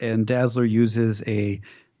magistrates, and Dazzler uses a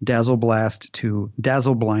dazzle blast to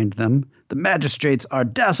dazzle blind them. The magistrates are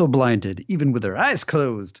dazzle blinded, even with their eyes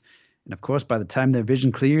closed. And of course, by the time their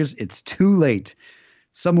vision clears, it's too late.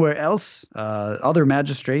 Somewhere else, other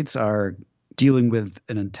magistrates are dealing with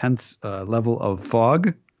an intense level of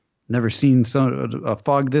fog. Never seen a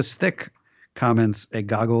fog this thick, comments a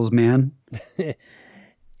goggles man.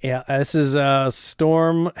 Yeah, this is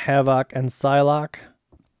Storm, Havoc, and Psylocke.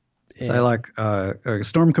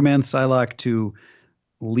 Storm commands Psylocke to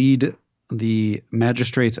lead the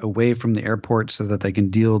magistrates away from the airport so that they can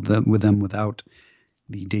deal with them without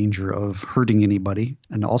the danger of hurting anybody,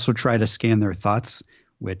 and also try to scan their thoughts,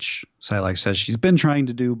 which Psylocke says she's been trying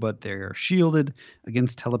to do, but they're shielded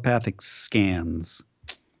against telepathic scans.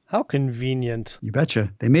 How convenient. You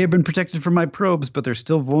betcha. They may have been protected from my probes, but they're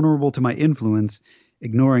still vulnerable to my influence,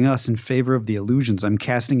 ignoring us in favor of the illusions I'm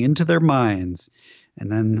casting into their minds.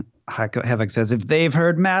 And then Havoc says, if they've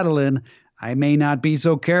heard Madeline, I may not be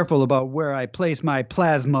so careful about where I place my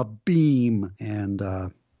plasma beam.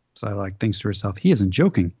 And Psylocke thinks to herself, he isn't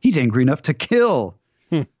joking. He's angry enough to kill.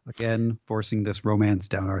 Hmm. Again, forcing this romance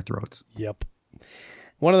down our throats. Yep.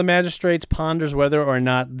 One of the magistrates ponders whether or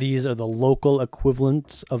not these are the local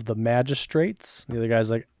equivalents of the magistrates. The other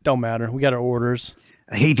guy's like, don't matter. We got our orders.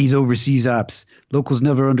 I hate these overseas ops. Locals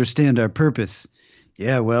never understand our purpose.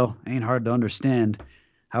 Yeah, well, ain't hard to understand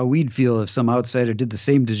how we'd feel if some outsider did the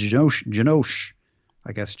same to Genosha.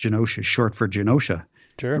 I guess Genosha is short for Genosha.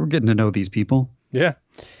 Sure. We're getting to know these people. Yeah.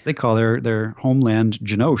 They call their homeland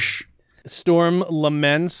Genosha. Storm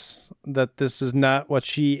laments that this is not what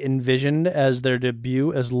she envisioned as their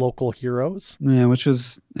debut as local heroes. Yeah, which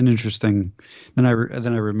was an interesting. Then I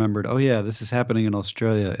remembered. Oh yeah, this is happening in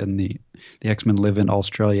Australia, and the X-Men live in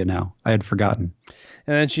Australia now. I had forgotten.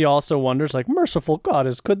 And then she also wonders, like, merciful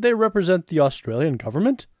goddess, could they represent the Australian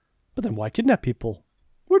government? But then why kidnap people?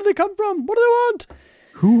 Where do they come from? What do they want?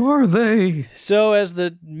 Who are they? So as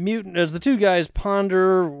the two guys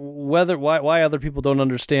ponder why other people don't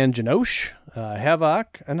understand Genosha,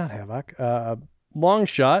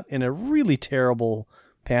 Longshot in a really terrible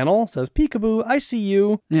panel says, "Peekaboo, I see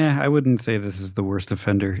you." Yeah, I wouldn't say this is the worst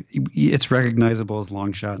offender. It's recognizable as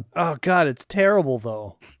Longshot. Oh God, it's terrible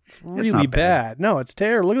though. It's really bad. No, it's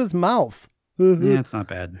terrible. Look at his mouth. Yeah, it's not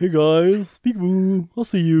bad. Hey guys, peekaboo, I'll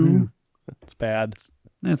see you. It's bad.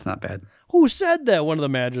 It's not bad. Who said that? One of the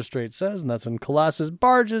magistrates says, and that's when Colossus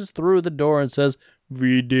barges through the door and says,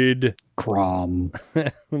 "We did." Crom.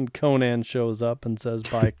 When Conan shows up and says,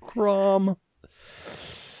 "By Crom."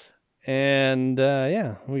 And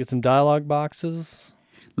we get some dialogue boxes.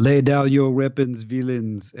 Lay down your weapons,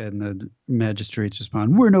 villains. And the magistrates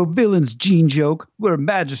respond, "We're no villains, Gene Joke. We're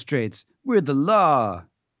magistrates. We're the law."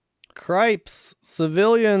 Cripes,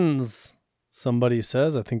 civilians, somebody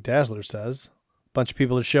says. I think Dazzler says. Bunch of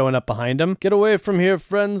people are showing up behind him. "Get away from here,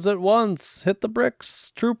 friends, at once. Hit the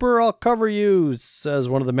bricks. Trooper, I'll cover you," says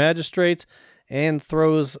one of the magistrates, and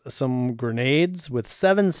throws some grenades with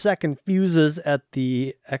 7-second fuses at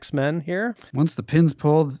the X-Men here. Once the pin's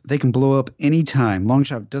pulled, they can blow up any time.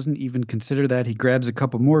 Longshot doesn't even consider that. He grabs a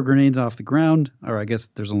couple more grenades off the ground, or I guess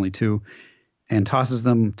there's only 2, and tosses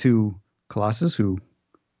them to Colossus, who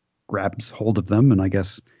grabs hold of them and I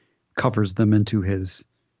guess covers them into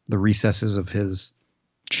the recesses of his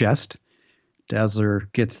chest. Dazzler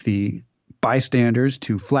gets the bystanders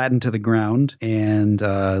to flatten to the ground, and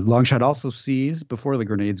Longshot also sees, before the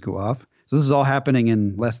grenades go off, so this is all happening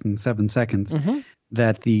in less than 7 seconds,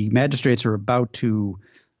 that the magistrates are about to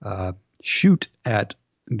shoot at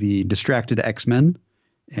the distracted X-Men,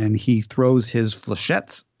 and he throws his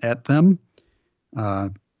flechettes at them,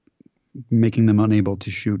 making them unable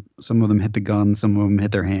to shoot. Some of them hit the gun, some of them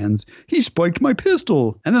hit their hands. "He spiked my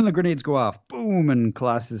pistol!" And then the grenades go off. Boom! And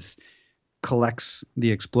Colossus collects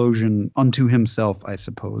the explosion unto himself, I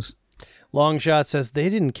suppose. Longshot says they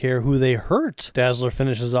didn't care who they hurt. Dazzler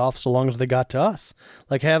finishes off, so long as they got to us.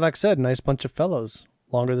 Like Havoc said, nice bunch of fellows.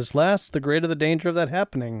 Longer this lasts, the greater the danger of that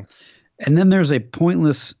happening. And then there's a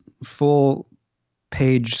pointless full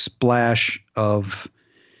page splash of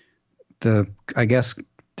I guess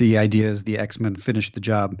the idea is the X-Men finished the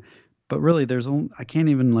job. But really, there's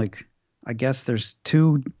I guess there's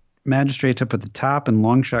 2 magistrates up at the top, and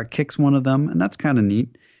Longshot kicks one of them, and that's kind of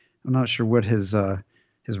neat. I'm not sure what his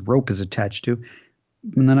rope is attached to.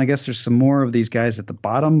 And then I guess there's some more of these guys at the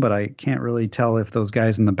bottom, but I can't really tell if those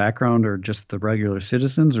guys in the background are just the regular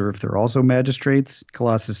citizens or if they're also magistrates.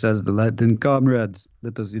 Colossus says, "Then comrades,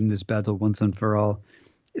 let us end this battle once and for all."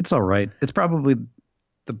 It's all right. It's probably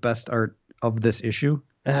the best art of this issue.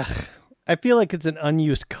 Ugh, I feel like it's an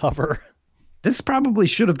unused cover. This probably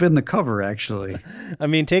should have been the cover, actually. I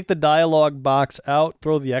mean, take the dialogue box out,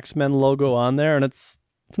 throw the X-Men logo on there, and it's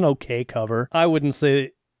an okay cover. I wouldn't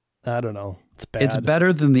say, I don't know, it's bad. It's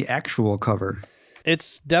better than the actual cover.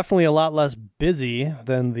 It's definitely a lot less busy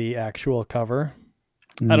than the actual cover.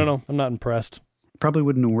 I don't know. I'm not impressed. Probably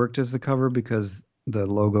wouldn't have worked as the cover because the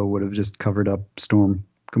logo would have just covered up Storm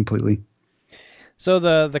completely. So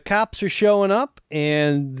the cops are showing up,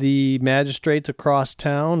 and the magistrates across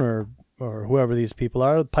town, or whoever these people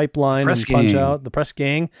are, the Pipeline and Punch Out, the press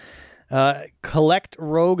gang, collect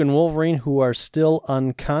Rogue and Wolverine, who are still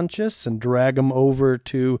unconscious, and drag them over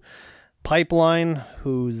to Pipeline,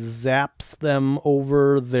 who zaps them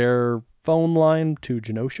over their phone line to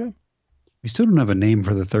Genosha. We still don't have a name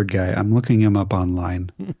for the third guy. I'm looking him up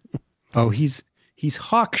online. Oh, he's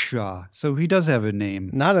Hawkshaw, so he does have a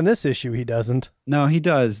name. Not in this issue, he doesn't. No, he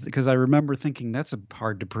does, because I remember thinking that's a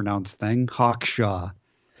hard to pronounce thing. Hawkshaw.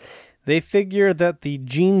 They figure that the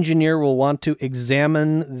Gene Engineer will want to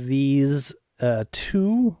examine these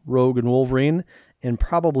 2, Rogue and Wolverine, and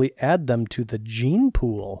probably add them to the gene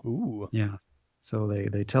pool. Ooh. Yeah. So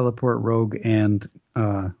they teleport Rogue and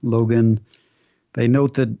Logan. They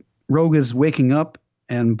note that Rogue is waking up,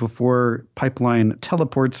 and before Pipeline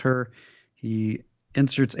teleports her, he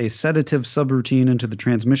inserts a sedative subroutine into the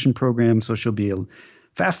transmission program, so she'll be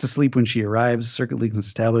fast asleep when she arrives. Circuit leaks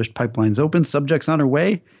established, pipeline's open, subjects on her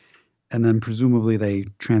way, and then presumably they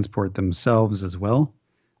transport themselves as well,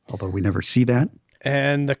 although we never see that.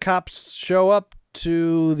 And the cops show up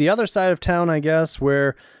to the other side of town, I guess,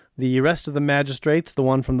 where the rest of the magistrates, the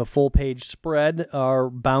one from the full-page spread, are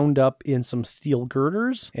bound up in some steel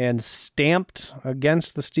girders, and stamped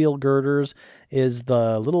against the steel girders is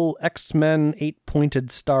the little X-Men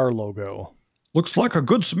 8-pointed star logo. Looks like a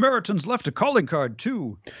Good Samaritan's left a calling card,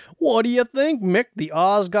 too. What do you think, Mick? The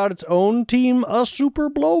Oz got its own team of super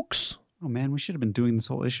blokes. Oh, man, we should have been doing this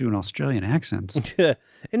whole issue in Australian accents.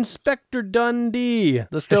 Inspector Dundee,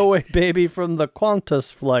 the stowaway baby from the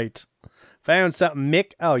Qantas flight. Found something,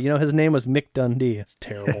 Mick. Oh, his name was Mick Dundee. It's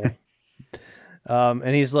terrible.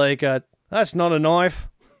 And he's like, that's not a knife.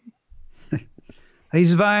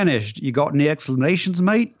 He's vanished. You got any explanations,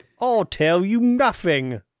 mate? I'll tell you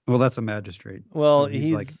nothing. Well, that's a magistrate. Well, so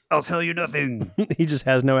he's like, I'll tell you nothing. He just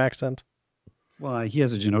has no accent. Well, he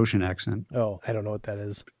has a Genosian accent. Oh, I don't know what that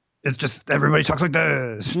is. It's just everybody talks like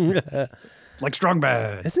this. Like Strong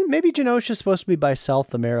Bad. Isn't maybe Genosha supposed to be by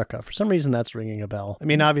South America? For some reason, that's ringing a bell. I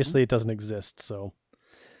mean, obviously, it doesn't exist, so.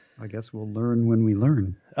 I guess we'll learn when we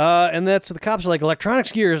learn. And that's the cops are like,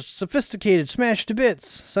 electronics gear is sophisticated, smashed to bits.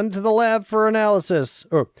 Send it to the lab for analysis.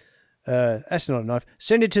 Or, that's not enough.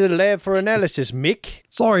 Send it to the lab for analysis, Mick.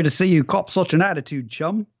 Sorry to see you cop such an attitude,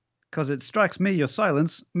 chum. Because it strikes me your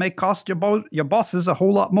silence may cost your bosses a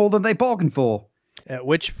whole lot more than they bargained for. At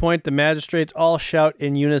which point the magistrates all shout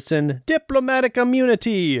in unison, diplomatic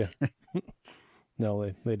immunity.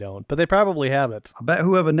 No, they don't. But they probably have it. I bet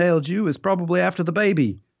whoever nailed you is probably after the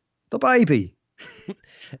baby. The baby.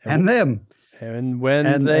 and them. And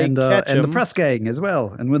when they catch him. And the press gang as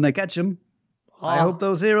well. And when they catch him, I hope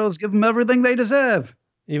those heroes give them everything they deserve.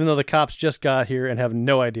 Even though the cops just got here and have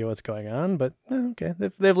no idea what's going on. But, okay,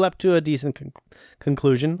 they've leapt to a decent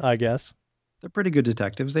conclusion, I guess. They're pretty good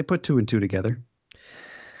detectives. They put 2 and 2 together.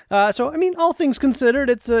 So I mean, all things considered,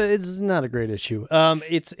 it's not a great issue.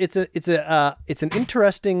 It's an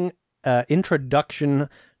interesting introduction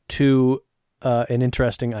to an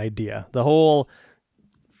interesting idea. The whole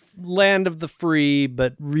land of the free,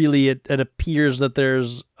 but really it appears that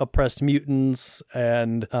there's oppressed mutants,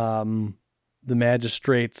 and the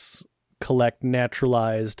magistrates collect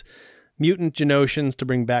naturalized mutant Genosians to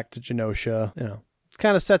bring back to Genosha. It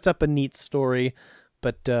kind of sets up a neat story,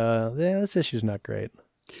 but this issue's not great.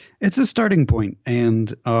 It's a starting point,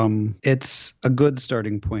 and it's a good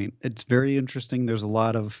starting point. It's very interesting. There's a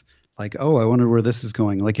lot of like, oh, I wonder where this is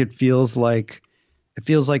going. Like it feels like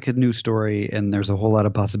a new story, and there's a whole lot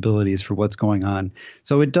of possibilities for what's going on.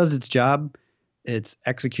 So it does its job. Its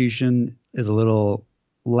execution is a little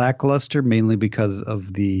lackluster, mainly because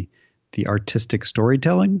of the artistic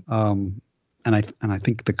storytelling. And I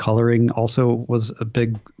think the coloring also was a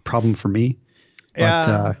big problem for me.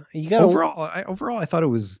 But overall, I thought it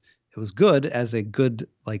was good as a good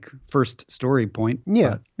like first story point.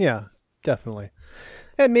 Yeah, yeah, definitely.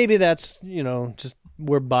 And maybe that's just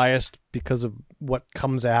we're biased because of what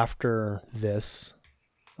comes after this.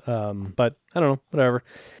 But I don't know, whatever.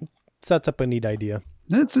 It sets up a neat idea.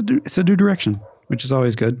 It's a new direction, which is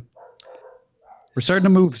always good. We're starting to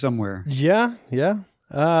move somewhere. Yeah.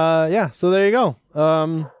 So there you go.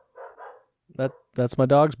 That's my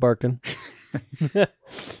dogs barking.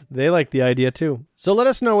 They like the idea too. So let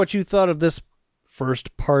us know what you thought of this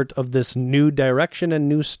first part of this new direction and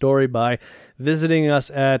new story by visiting us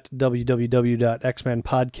at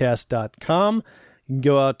www.xmenpodcast.com. You can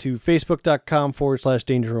go out to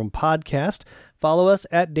facebook.com/Danger Room Podcast. Follow us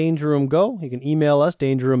at Danger Room Go. You can email us,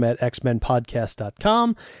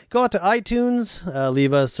 dangerroom@xmenpodcast.com. Go out to iTunes,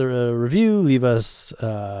 leave us a review, leave us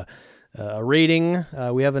a rating.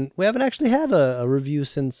 We haven't actually had a review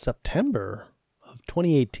since September of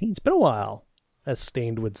 2018. It's been a while, as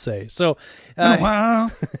Stained would say. So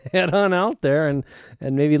head on out there and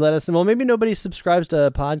maybe let us know. Well, maybe nobody subscribes to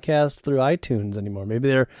a podcast through iTunes anymore. Maybe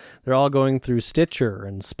they're all going through Stitcher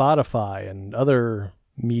and Spotify and other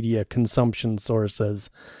media consumption sources.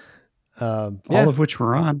 All of which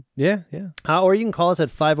we're on. Yeah. Or you can call us at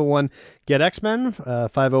 501-GET-X-Men,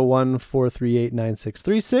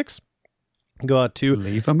 501-438-9636. Go out to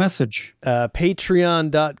leave a message.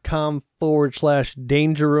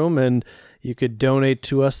 Patreon.com/Danger Room, and you could donate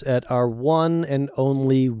to us at our one and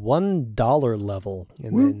only $1 level.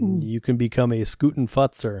 And then you can become a Scootin'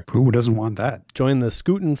 Futzer. Who doesn't want that? Join the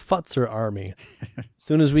Scootin' Futzer army. As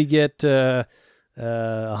soon as we get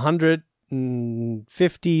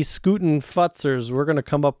 150 Scootin' Futzers. We're going to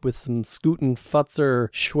come up with some Scootin' Futzer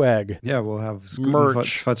swag. Yeah, we'll have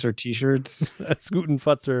merch. Futzer t-shirts. Scootin'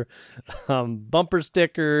 Futzer. Bumper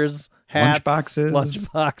stickers, hats,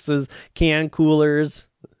 lunchboxes, can coolers,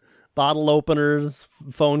 bottle openers,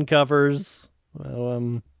 phone covers,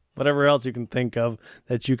 whatever else you can think of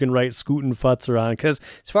that you can write Scootin' Futzer on. Because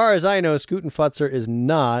as far as I know, Scootin' Futzer is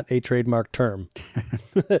not a trademark term.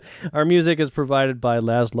 Our music is provided by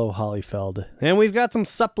Laszlo Holyfeld. And we've got some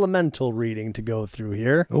supplemental reading to go through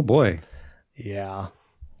here. Oh, boy. Yeah.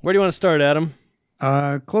 Where do you want to start, Adam?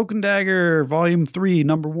 Cloak and Dagger, Volume 3,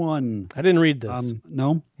 Number 1. I didn't read this.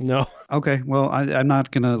 No? No. Okay, well, I'm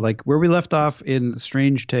not going to, where we left off in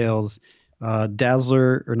Strange Tales,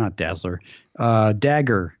 Dagger.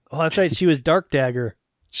 Oh, that's right. She was Dark Dagger.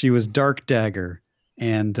 She was Dark Dagger,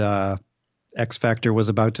 and X Factor was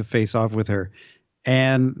about to face off with her.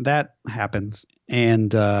 And that happens.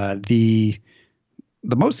 And the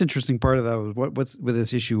most interesting part of that was what's with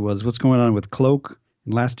this issue was what's going on with Cloak.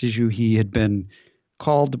 In last issue, he had been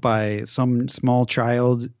called by some small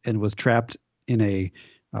child and was trapped in a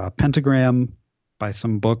pentagram by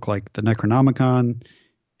some book like the Necronomicon.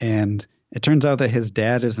 And it turns out that his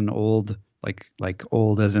dad is an old, like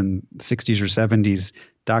old as in 60s or 70s,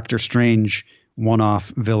 Doctor Strange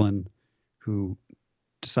one-off villain who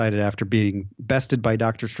decided after being bested by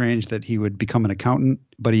Doctor Strange that he would become an accountant,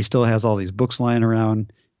 but he still has all these books lying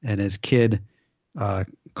around, and his kid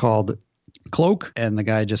called Cloak, and the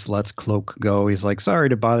guy just lets Cloak go. He's like, sorry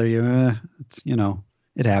to bother you. It's,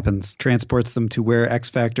 it happens. Transports them to where X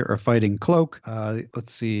Factor are fighting Cloak.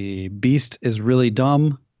 Let's see. Beast is really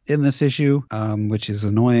dumb in this issue, which is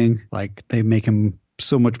annoying. Like, they make him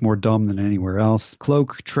so much more dumb than anywhere else.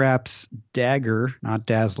 Cloak traps Dagger, not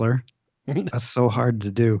Dazzler. That's so hard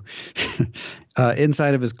to do.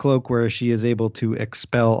 Inside of his cloak, where she is able to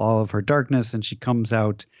expel all of her darkness, and she comes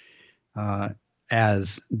out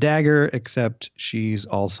as Dagger, except she's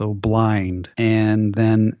also blind. And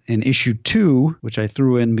then in issue 2, which I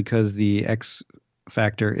threw in because the X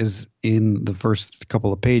Factor is in the first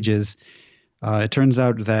couple of pages, it turns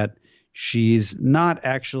out that she's not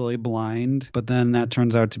actually blind, but then that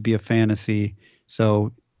turns out to be a fantasy.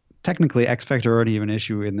 So technically, X Factor already have an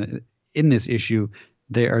issue in this issue.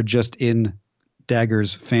 They are just in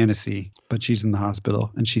Dagger's fantasy, but she's in the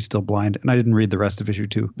hospital and she's still blind. And I didn't read the rest of issue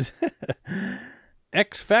 2.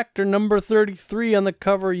 X Factor number 33 on the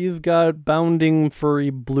cover. You've got bounding furry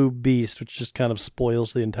blue beast, which just kind of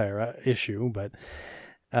spoils the entire issue. But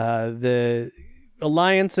the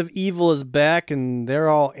Alliance of Evil is back, and they're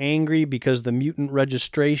all angry because the mutant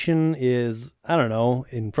registration is, I don't know,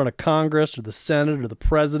 in front of Congress or the Senate or the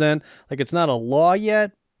president. Like, it's not a law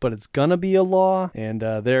yet, but it's gonna be a law, and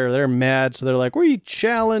they're mad, so they're like, we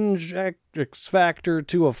challenge X Factor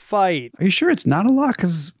to a fight. Are you sure it's not a law?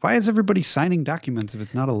 Because why is everybody signing documents if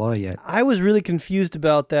it's not a law yet? I was really confused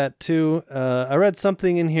about that, too. I read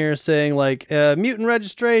something in here saying, mutant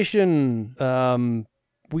registration,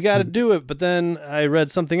 we got to do it, but then I read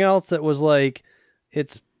something else that was like,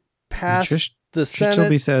 it's past the Senate.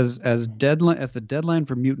 Shelby says, as the deadline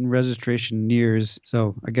for mutant registration nears,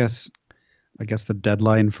 so I guess the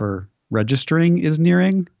deadline for registering is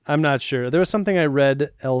nearing. I'm not sure. There was something I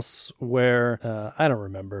read elsewhere. I don't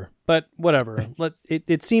remember, but whatever.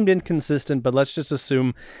 It seemed inconsistent, but let's just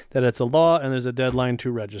assume that it's a law and there's a deadline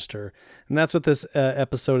to register. And that's what this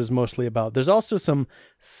episode is mostly about. There's also some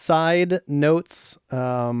side notes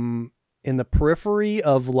in the periphery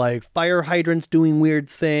of fire hydrants doing weird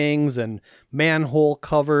things and manhole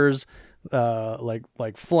covers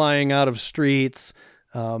like flying out of streets.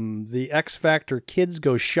 The X Factor kids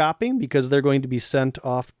go shopping because they're going to be sent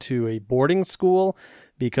off to a boarding school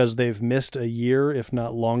because they've missed a year, if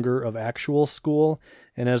not longer, of actual school.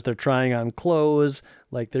 And as they're trying on clothes,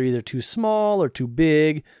 they're either too small or too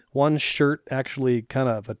big. One shirt actually kind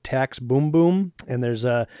of attacks Boom Boom. And there's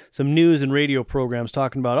some news and radio programs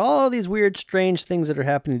talking about all these weird, strange things that are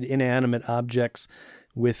happening to inanimate objects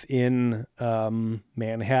within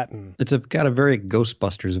Manhattan. It's got a very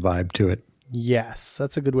Ghostbusters vibe to it. Yes,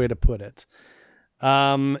 that's a good way to put it.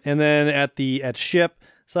 And then at ship,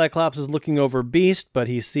 Cyclops is looking over Beast, but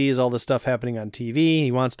he sees all this stuff happening on TV.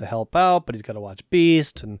 He wants to help out, but he's got to watch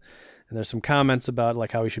Beast. And there's some comments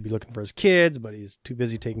about how he should be looking for his kids, but he's too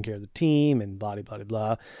busy taking care of the team and blah, blah,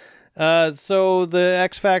 blah, blah. So the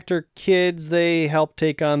X Factor kids, they help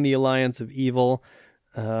take on the Alliance of Evil.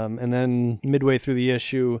 And then midway through the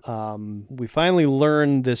issue, we finally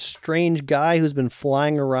learn this strange guy who's been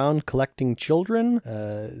flying around collecting children.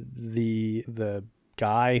 The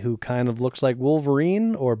guy who kind of looks like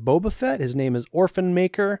Wolverine or Boba Fett. His name is Orphan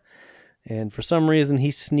Maker. And for some reason,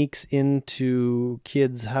 he sneaks into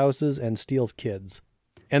kids' houses and steals kids.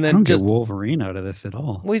 And then I don't get Wolverine out of this at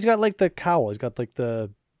all. Well, he's got like the cowl. He's got like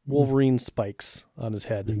the Wolverine spikes on his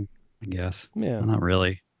head. I guess. Yeah. Well, not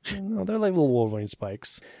really. No, they're like little Wolverine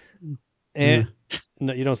spikes. And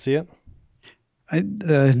no, you don't see it?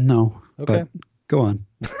 No. Okay. But go on.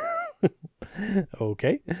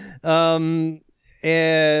 Okay.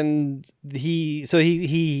 And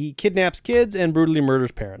he kidnaps kids and brutally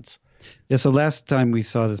murders parents. Yeah, so last time we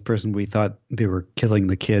saw this person, we thought they were killing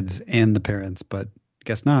the kids and the parents, but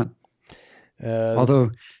guess not. Although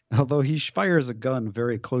he fires a gun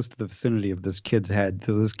very close to the vicinity of this kid's head,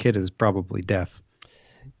 so this kid is probably deaf.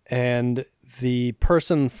 And the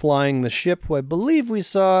person flying the ship, who I believe we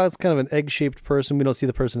saw, is kind of an egg-shaped person. We don't see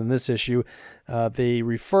the person in this issue. They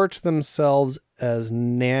refer to themselves as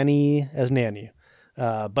Nanny.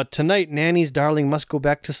 But tonight, Nanny's darling must go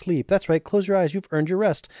back to sleep. That's right. Close your eyes. You've earned your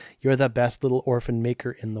rest. You're the best little orphan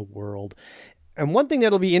maker in the world. And one thing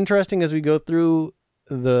that'll be interesting as we go through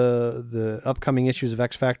the upcoming issues of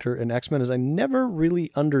X Factor and X-Men is I never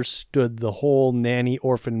really understood the whole Nanny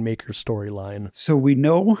orphan maker storyline. So we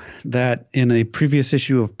know that in a previous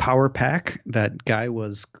issue of Power Pack, that guy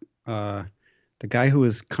was the guy who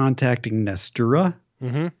was contacting Nestura.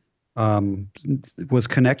 Was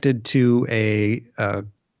connected to a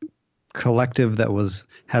collective that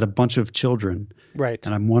had a bunch of children. Right.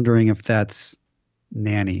 And I'm wondering if that's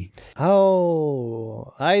Nanny.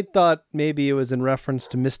 Oh, I thought maybe it was in reference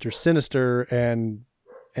to Mr. Sinister and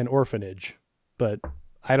an orphanage, but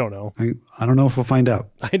I don't know. I don't know if we'll find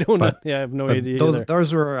out. I don't know. Yeah, I have no idea.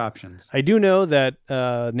 Those are our options. I do know that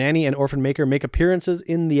Nanny and Orphan Maker make appearances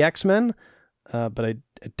in the X-Men, but I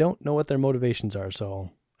don't know what their motivations are,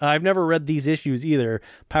 so... I've never read these issues either,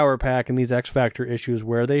 Power Pack and these X Factor issues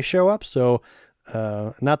where they show up. So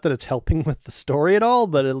not that it's helping with the story at all,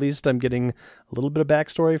 but at least I'm getting a little bit of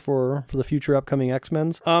backstory for the future upcoming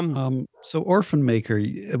X-Men's. So Orphan Maker,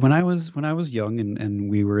 when I was young and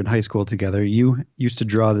we were in high school together, you used to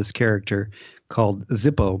draw this character called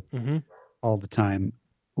Zippo all the time.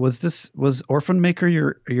 Was Orphan Maker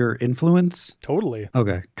your influence? Totally.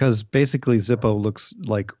 Okay, because basically Zippo looks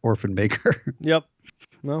like Orphan Maker. Yep.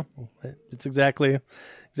 No, it's exactly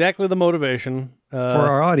the motivation. For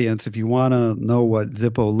our audience, if you want to know what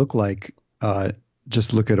Zippo looked like,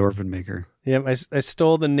 just look at Orphan Maker. Yeah, I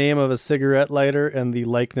stole the name of a cigarette lighter and the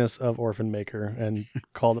likeness of Orphan Maker and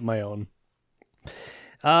called it my own.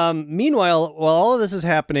 Meanwhile, while all of this is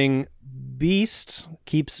happening, Beast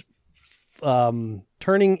keeps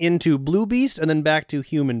turning into Blue Beast and then back to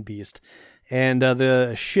Human Beast. And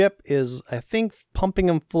the ship is, I think, pumping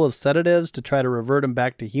him full of sedatives to try to revert him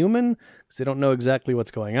back to human because they don't know exactly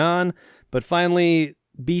what's going on. But finally,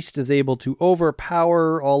 Beast is able to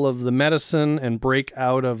overpower all of the medicine and break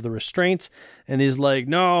out of the restraints. And he's like,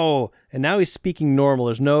 no. And now he's speaking normal.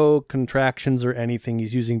 There's no contractions or anything.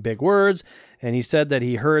 He's using big words. And he said that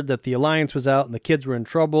he heard that the Alliance was out and the kids were in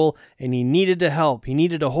trouble and he needed to help. He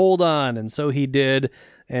needed to hold on. And so he did.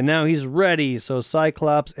 And now he's ready. So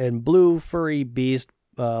Cyclops and Blue Furry Beast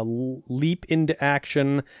leap into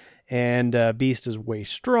action. And Beast is way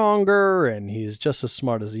stronger. And he's just as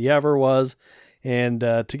smart as he ever was. And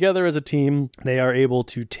together as a team, they are able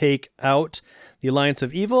to take out the Alliance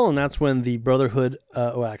of Evil. And that's when the Brotherhood,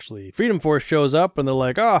 Freedom Force shows up. And they're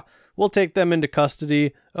like, we'll take them into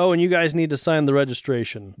custody. Oh, and you guys need to sign the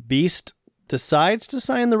registration. Beast decides to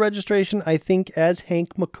sign the registration, I think, as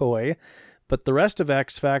Hank McCoy. But the rest of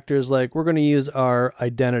X Factor is like, we're going to use our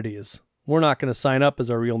identities. We're not going to sign up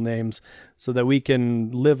as our real names so that we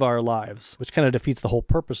can live our lives, which kind of defeats the whole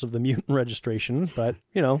purpose of the mutant registration. But,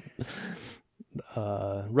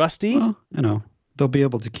 Rusty. Well, they'll be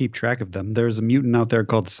able to keep track of them. There's a mutant out there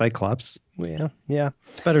called Cyclops. Yeah.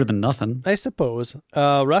 It's better than nothing, I suppose.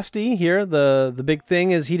 Rusty here, the big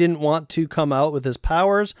thing is he didn't want to come out with his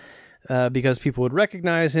powers. Because people would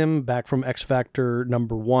recognize him back from X Factor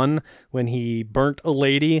 #1 when he burnt a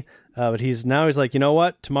lady. But he's like, you know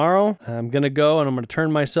what? Tomorrow I'm going to go and I'm going to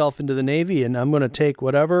turn myself into the Navy and I'm going to take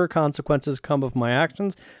whatever consequences come of my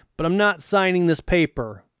actions. But I'm not signing this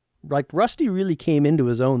paper. Like Rusty really came into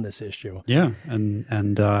his own this issue. Yeah, and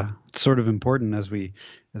it's sort of important as we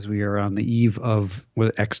are on the eve of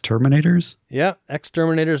X-Terminators. Yeah,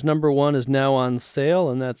 X-Terminators #1 is now on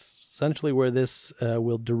sale, and that's essentially where this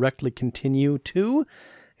will directly continue to.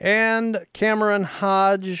 And Cameron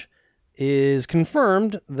Hodge is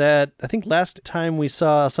confirmed that I think last time we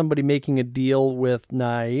saw somebody making a deal with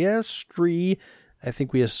Nyestri, I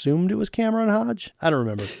think we assumed it was Cameron Hodge. I don't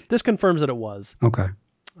remember. This confirms that it was. Okay.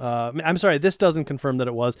 I'm sorry, this doesn't confirm that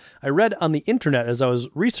it was. I read on the internet as I was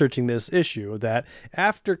researching this issue that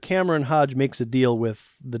after Cameron Hodge makes a deal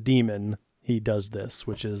with the Demon, he does this,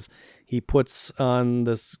 which is he puts on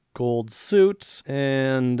this gold suit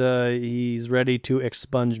and he's ready to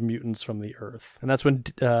expunge mutants from the earth. And that's when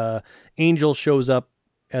Angel shows up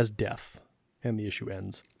as Death and the issue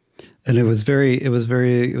ends. And it was very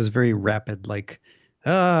rapid. Like,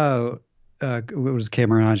 what was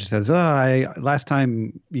Cameron Hodge says? Last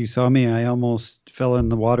time you saw me, I almost fell in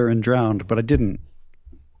the water and drowned, but I didn't.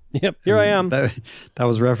 Yep, here I am. That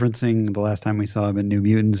was referencing the last time we saw him in New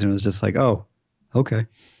Mutants, and it was just like, oh, okay.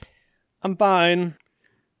 I'm fine.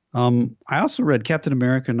 I also read Captain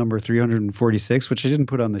America number 346, which I didn't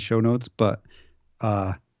put on the show notes, but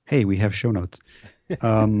hey, we have show notes.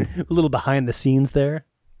 A little behind the scenes there.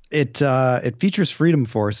 It features Freedom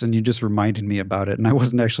Force, and you just reminded me about it, and I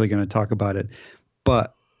wasn't actually going to talk about it,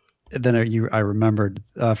 but then I remembered.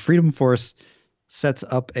 Freedom Force sets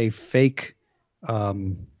up a fake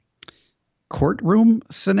courtroom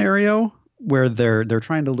scenario where they're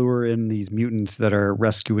trying to lure in these mutants that are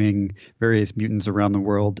rescuing various mutants around the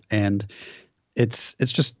world, and it's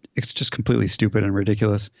just completely stupid and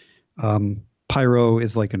ridiculous. Pyro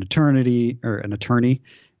is like an attorney,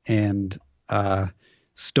 and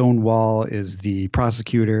Stonewall is the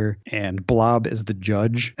prosecutor, and Blob is the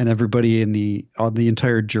judge, and everybody on the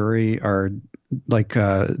entire jury are like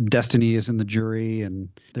Destiny is in the jury, and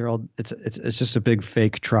they're all it's just a big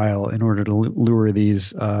fake trial in order to lure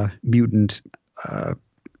these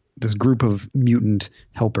this group of mutant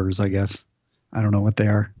helpers, I guess. I don't know what they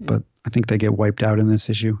are, but I think they get wiped out in this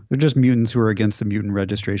issue. They're just mutants who are against the Mutant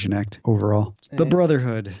Registration Act overall. The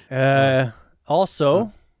Brotherhood.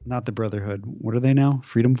 Also, not the Brotherhood. What are they now?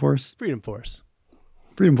 Freedom Force? Freedom Force.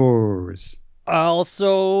 Freedom Force. I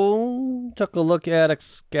also took a look at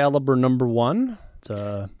Excalibur number 1.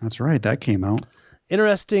 That's right. That came out.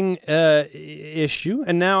 Interesting issue.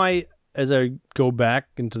 And now as I go back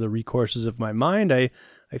into the recourses of my mind, I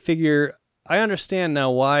figure I understand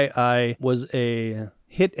now why I was a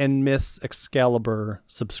hit and miss Excalibur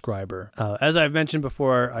subscriber. As I've mentioned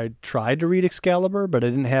before, I tried to read Excalibur, but I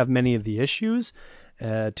didn't have many of the issues.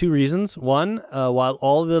 2 reasons. One, while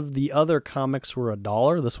all of the other comics were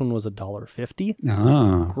 $1, this one was $1.50.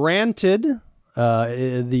 Ah. Granted,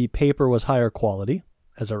 the paper was higher quality,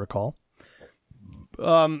 as I recall.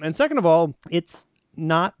 And second of all, it's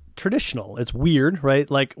not traditional. It's weird, right?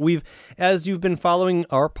 Like as you've been following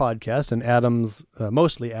our podcast and Adam's,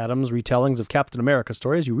 mostly Adam's retellings of Captain America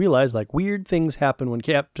stories, you realize like weird things happen when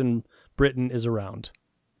Captain Britain is around.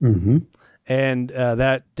 Mm-hmm. And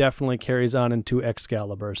that definitely carries on into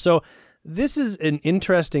Excalibur. So this is an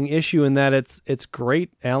interesting issue in that it's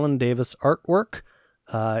great Alan Davis artwork.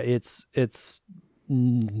 It's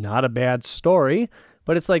not a bad story,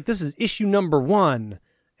 but it's like this is issue number 1,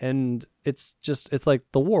 and it's like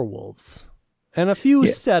the Warwolves and a few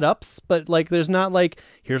setups, but like there's not like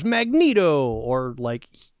here's Magneto or like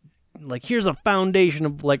here's a foundation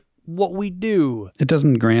of like what we do. It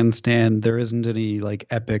doesn't grandstand. There isn't any like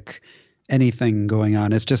epic anything going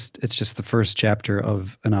on. It's just the first chapter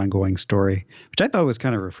of an ongoing story, which I thought was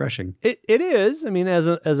kind of refreshing. It is. I mean, as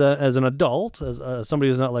an adult, as somebody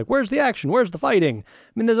who's not like, where's the action? Where's the fighting?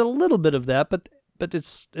 I mean, there's a little bit of that, but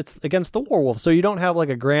it's against the Warwolf. So you don't have like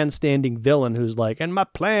a grandstanding villain who's like, and my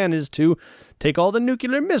plan is to take all the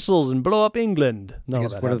nuclear missiles and blow up England. I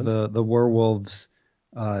guess what the Werewolves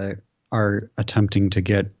are attempting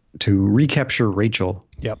to recapture Rachel.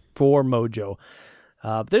 Yep, for Mojo.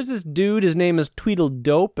 There's this dude, his name is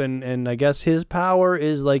Tweedledope, and I guess his power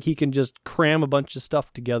is like he can just cram a bunch of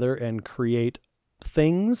stuff together and create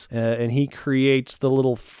things, and he creates the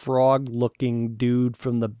little frog-looking dude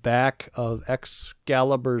from the back of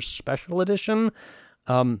Excalibur's Special Edition.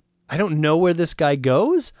 I don't know where this guy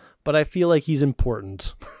goes, but I feel like he's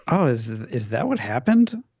important. Oh, is that what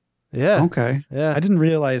happened? Yeah. Okay. Yeah. I didn't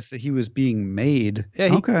realize that he was being made.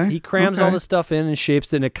 Yeah. Okay. He crams all the stuff in and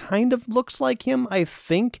shapes it, and it kind of looks like him, I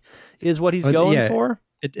think, is what he's going for.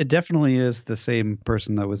 It definitely is the same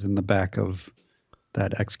person that was in the back of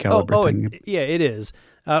that Excalibur thing. Yeah, it is.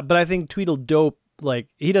 But I think Tweedledope, like,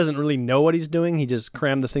 he doesn't really know what he's doing. He just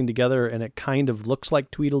crammed this thing together, and it kind of looks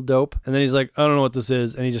like Tweedledope. And then he's like, I don't know what this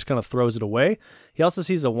is, and he just kind of throws it away. He also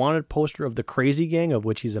sees a wanted poster of the Crazy Gang, of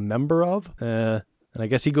which he's a member of. And I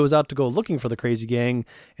guess he goes out to go looking for the Crazy Gang,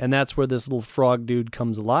 and that's where this little frog dude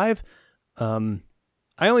comes alive. I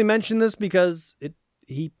only mention this because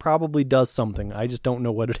he probably does something. I just don't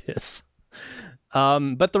know what it is.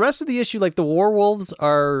 But the rest of the issue, like the Warwolves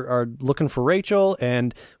are looking for Rachel,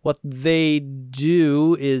 and what they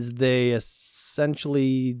do is they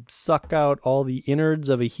essentially suck out all the innards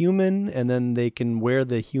of a human, and then they can wear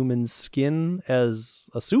the human skin as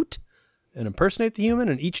a suit and impersonate the human.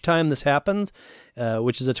 And each time this happens,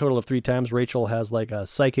 which is a total of 3 times, Rachel has like a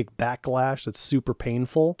psychic backlash that's super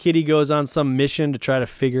painful. Kitty goes on some mission to try to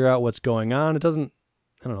figure out what's going on. It doesn't,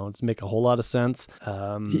 I don't know, it's make a whole lot of sense.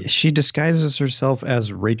 She disguises herself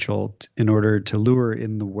as Rachel in order to lure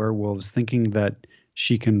in the werewolves, thinking that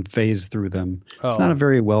she can phase through them. It's not a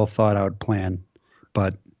very well thought out plan,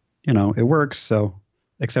 but it works. So,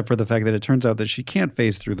 except for the fact that it turns out that she can't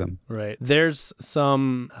phase through them. Right. There's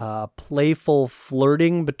some playful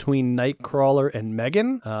flirting between Nightcrawler and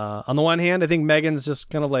Megan. On the one hand, I think Megan's just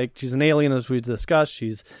kind of like, she's an alien, as we discussed.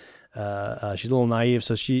 She's a little naive,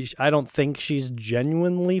 so I don't think she's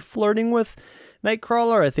genuinely flirting with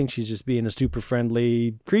Nightcrawler. I think she's just being a super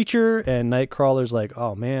friendly creature, and Nightcrawler's like,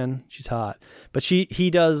 oh man, she's hot. But he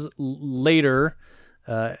does later,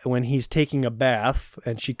 when he's taking a bath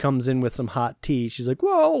and she comes in with some hot tea. She's like,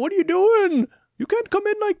 whoa, what are you doing? You can't come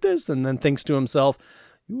in like this. And then thinks to himself,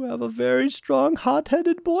 you have a very strong,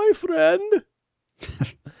 hot-headed boyfriend.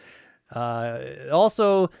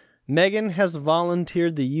 Also, Megan has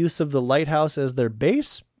volunteered the use of the lighthouse as their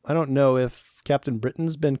base. I don't know if Captain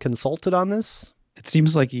Britain's been consulted on this. It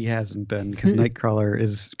seems like he hasn't been, because Nightcrawler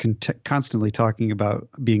is constantly talking about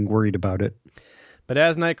being worried about it. But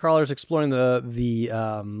as Nightcrawler's exploring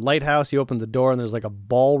the lighthouse, he opens the door and there's like a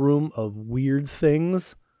ballroom of weird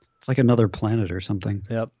things. It's like another planet or something.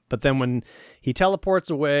 Yep. But then when he teleports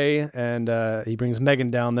away and he brings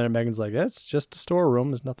Megan down there, Megan's like, it's just a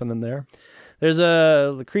storeroom. There's nothing in there. There's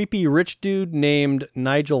a creepy rich dude named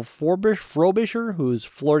Nigel Frobisher who's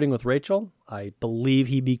flirting with Rachel. I believe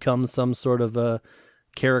he becomes some sort of a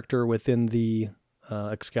character within the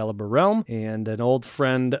Excalibur realm. And an old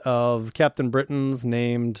friend of Captain Britain's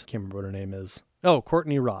named, I can't remember what her name is. Oh,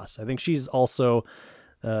 Courtney Ross. I think she's also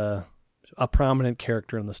a prominent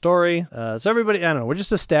character in the story. So everybody, I don't know, we're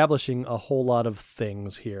just establishing a whole lot of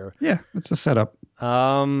things here. Yeah, it's a setup.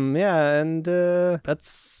 Yeah, and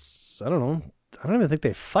that's, I don't know. I don't even think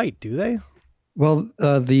they fight, do they? Well,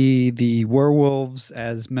 the werewolves,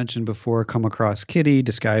 as mentioned before, come across Kitty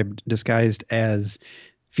disguised as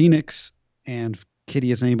Phoenix, and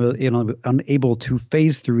Kitty is unable to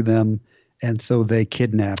phase through them, and so they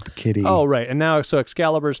kidnap Kitty. Oh, right. And now, so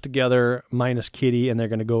Excalibur's together minus Kitty, and they're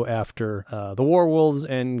going to go after the werewolves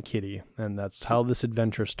and Kitty, and that's how this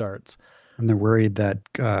adventure starts. And they're worried that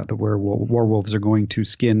the werewolves are going to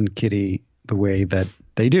skin Kitty the way that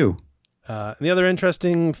they do. And the other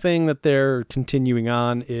interesting thing that they're continuing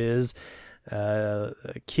on is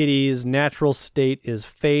Kitty's natural state is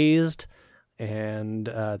phased, and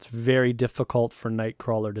it's very difficult for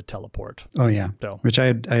Nightcrawler to teleport. Oh, yeah. So, which I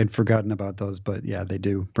had forgotten about those, but yeah, they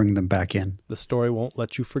do bring them back in. The story won't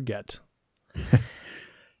let you forget.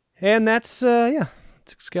 And that's,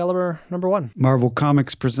 it's Excalibur #1. Marvel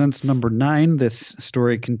Comics presents #9. This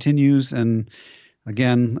story continues, and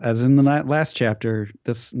again, as in the last chapter,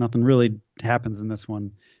 nothing really happens in this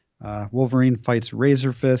one. Wolverine fights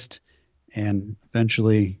Razor Fist and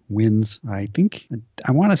eventually wins. I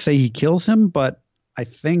want to say he kills him, but I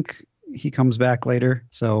think he comes back later.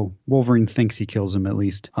 So Wolverine thinks he kills him at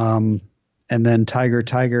least. And then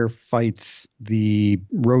Tiger fights the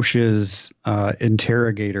Roche's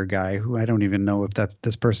interrogator guy, who I don't even know if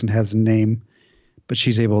this person has a name, but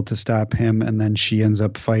she's able to stop him. And then she ends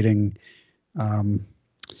up fighting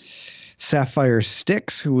Sapphire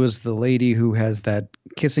Styx, who was the lady who has that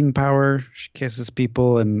kissing power. She kisses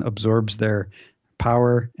people and absorbs their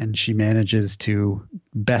power, and she manages to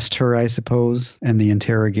best her, I suppose. And the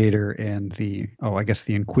interrogator and I guess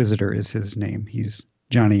the Inquisitor is his name. He's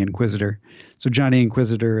Johnny Inquisitor. So Johnny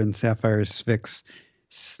Inquisitor and Sapphire Styx,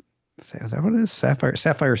 is that what it is?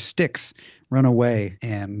 Sapphire Styx run away,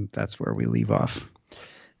 and that's where we leave off.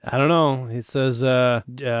 I don't know. It says,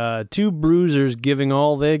 2 bruisers giving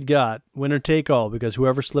all they got, winner take all, because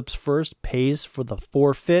whoever slips first pays for the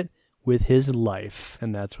forfeit with his life.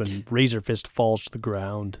 And that's when Razor Fist falls to the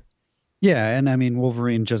ground. Yeah, and I mean,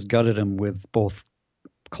 Wolverine just gutted him with both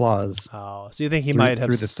claws. Oh, so you think he might have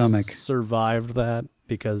through the stomach survived that?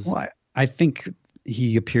 Because well, I think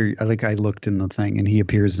he appeared, like I looked in the thing, and he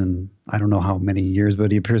appears in, I don't know how many years,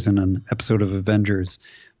 but he appears in an episode of Avengers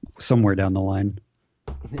somewhere down the line.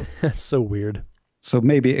 That's so weird. So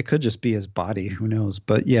maybe it could just be his body. Who knows?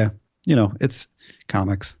 But yeah, it's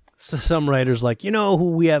comics. So some writers like,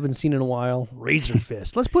 who we haven't seen in a while? Razor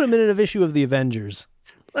Fist. Let's put him in an issue of the Avengers.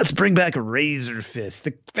 Let's bring back a Razor Fist.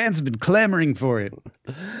 The fans have been clamoring for it.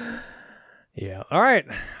 Yeah. All right.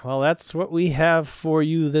 Well, that's what we have for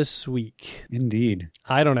you this week. Indeed.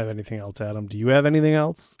 I don't have anything else, Adam. Do you have anything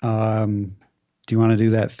else? Do you want to do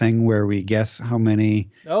that thing where we guess how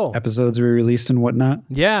many episodes we released and whatnot?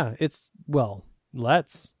 Yeah,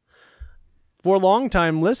 let's. For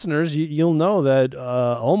longtime listeners, you'll know that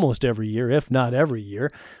almost every year, if not every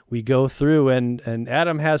year, we go through and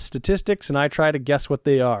Adam has statistics and I try to guess what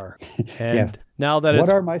they are. And Yes. now that What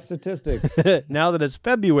are my statistics? now that it's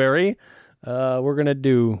February, we're gonna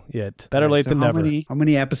do it. Better late than never. How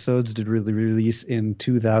many episodes did we release in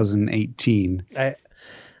 2018?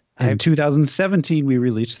 In 2017, we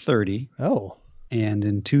released 30. Oh. And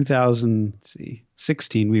in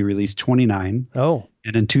 2016, we released 29. Oh.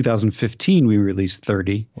 And in 2015, we released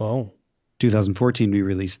 30. Whoa. 2014, we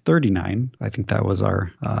released 39. I think that was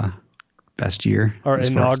our best year. Our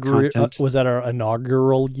inaugural was that our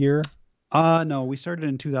inaugural year? No, we started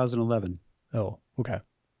in 2011. Oh, okay.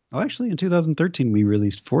 Oh, actually, in 2013, we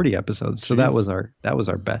released 40 episodes. So that was our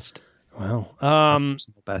best. Wow.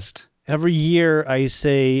 Best. Every year I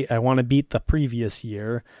say I want to beat the previous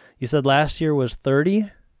year. You said last year was 30?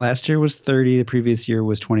 Last year was 30. The previous year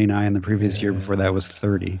was 29. The previous year before that was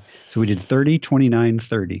 30. So we did 30, 29,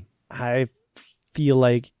 30. I feel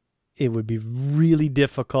like it would be really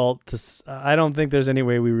difficult to... I don't think there's any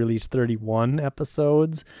way we release 31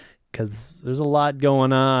 episodes because there's a lot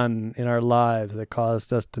going on in our lives that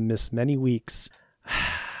caused us to miss many weeks.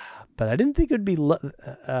 But I didn't think it would be...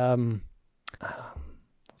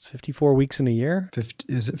 It's 54 weeks in a year?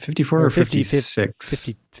 Is it 54 or 56?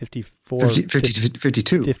 54.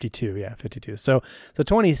 52. 52, yeah, 52. So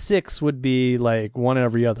 26 would be like one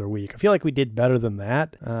every other week. I feel like we did better than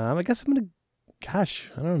that. I guess I'm going to,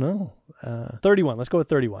 gosh, I don't know. 31. Let's go with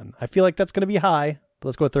 31. I feel like that's going to be high, but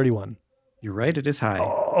let's go with 31. You're right. It is high.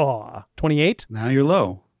 Oh, 28? Now you're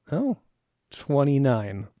low. Oh,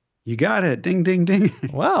 29. You got it. Ding, ding, ding.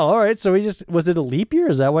 Wow. All right. So was it a leap year?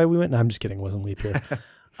 Is that why we went? No, I'm just kidding. It wasn't a leap year.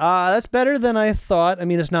 That's better than I thought. I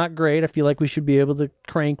mean, it's not great. I feel like we should be able to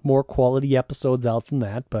crank more quality episodes out than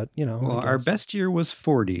that, but Well, our best year was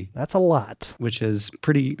 40. That's a lot. Which is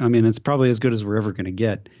pretty, it's probably as good as we're ever going to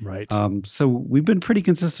get. Right. So we've been pretty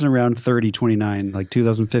consistent around 30, 29, like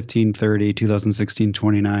 2015, 30, 2016,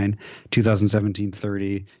 29, 2017,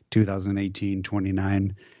 30, 2018,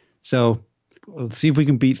 29. So let's see if we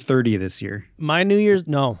can beat 30 this year. My New Year's,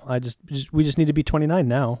 no. We just need to be 29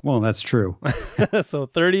 now. Well, that's true. So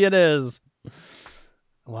 30 it is.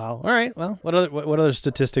 Wow. All right. Well, what other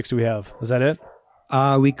statistics do we have? Is that it?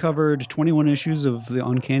 We covered 21 issues of the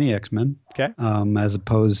Uncanny X-Men. Okay. As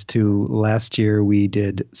opposed to last year, we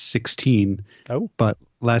did 16. Oh. But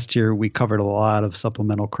last year, we covered a lot of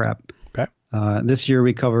supplemental crap. Okay. This year,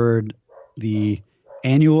 we covered the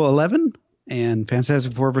annual 11 and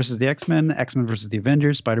Fantastic Four versus the X-Men, X-Men versus the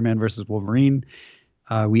Avengers, Spider-Man versus Wolverine.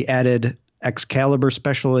 We added Excalibur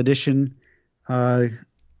Special Edition. I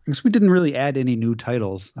guess we didn't really add any new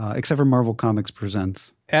titles, except for Marvel Comics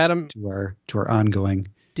Presents. Adam, to our ongoing.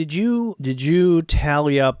 Did you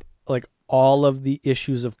tally up like all of the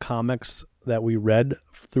issues of comics that we read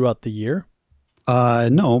throughout the year?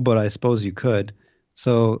 No, but I suppose you could.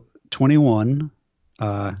 So 21.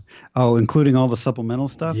 Including all the supplemental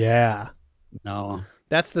stuff? Yeah. No.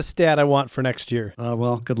 That's the stat I want for next year.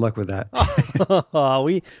 Well, good luck with that.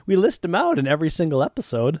 We list them out in every single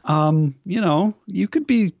episode. You could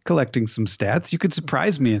be collecting some stats. You could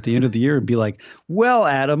surprise me at the end of the year and be like, "Well,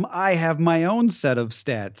 Adam, I have my own set of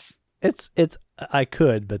stats." I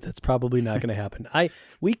could, but that's probably not going to happen.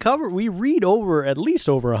 We read at least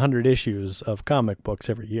over 100 issues of comic books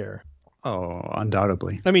every year. Oh,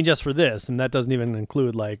 undoubtedly. I mean, just for this, and that doesn't even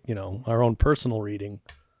include our own personal reading.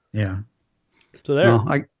 Yeah. So there.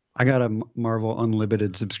 Well, I got a Marvel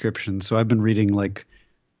Unlimited subscription, so I've been reading like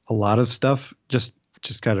a lot of stuff, just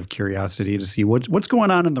kind of curiosity to see what's going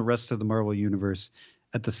on in the rest of the Marvel universe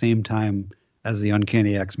at the same time as the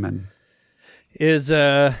Uncanny X-Men. Is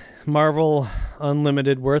Marvel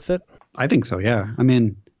Unlimited worth it? I think so. Yeah. I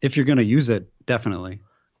mean, if you're going to use it, definitely.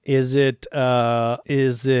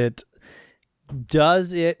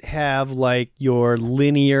 Does it have like your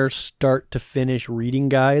linear start to finish reading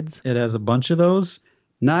guides? It has a bunch of those.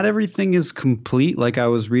 Not everything is complete. Like I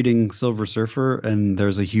was reading Silver Surfer and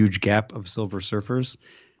there's a huge gap of Silver Surfers.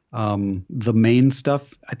 The main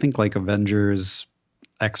stuff, I think like Avengers,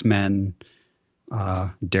 X-Men,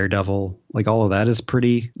 Daredevil, like all of that is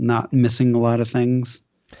pretty not missing a lot of things.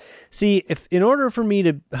 See, if in order for me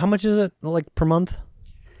to, how much is it like per month?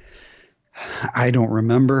 I don't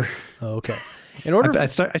remember. Oh, okay. I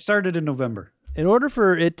started in November. In order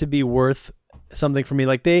for it to be worth something for me,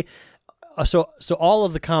 like so all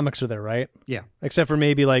of the comics are there, right? Yeah. Except for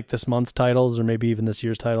maybe like this month's titles or maybe even this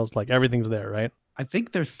year's titles, like everything's there, right? I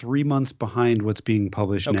think they're 3 months behind what's being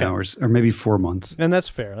published Okay. now, or maybe 4 months. And that's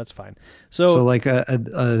fair. That's fine. So like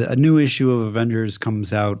a new issue of Avengers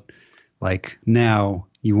comes out like now,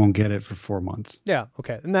 you won't get it for 4 months. yeah,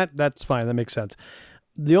 okay. And that's fine. That makes sense.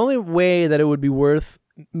 The only way that it would be worth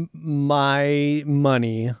my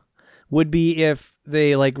money would be if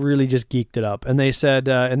they like really just geeked it up and they said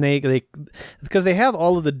and they because they have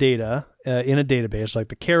all of the data in a database, like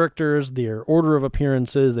the characters, their order of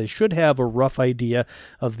appearances. They should have a rough idea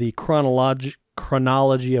of the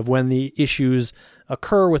chronology of when the issues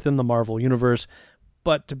occur within the Marvel universe.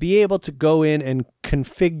 But to be able to go in and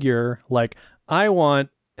configure, like, I want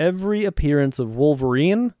every appearance of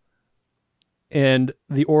Wolverine and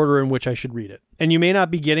the order in which I should read it. And you may not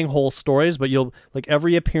be getting whole stories, but you'll, like,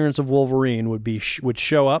 every appearance of Wolverine would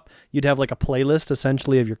show up. You'd have like a playlist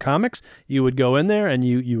essentially of your comics. You would go in there and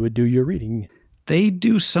you would do your reading. They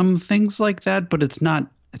do some things like that, but it's not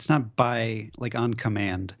by like on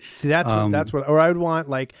command. See, that's what, or I would want,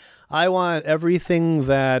 like, I want everything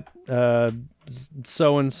that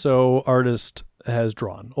so and so artist has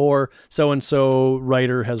drawn or so and so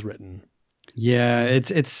writer has written. Yeah,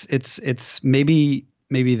 it's maybe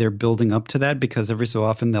they're building up to that because every so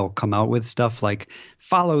often they'll come out with stuff like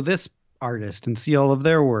follow this artist and see all of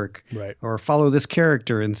their work, right? Or follow this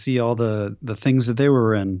character and see all the things that they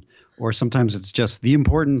were in. Or sometimes it's just the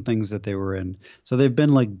important things that they were in. So they've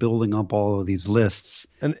been like building up all of these lists.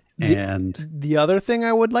 And the other thing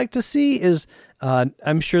I would like to see is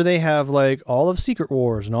I'm sure they have like all of Secret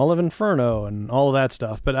Wars and all of Inferno and all of that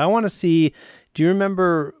stuff. But I want to see, do you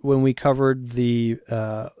remember when we covered the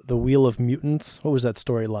Wheel of Mutants? What was that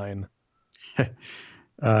storyline?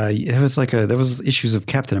 It was like there was issues of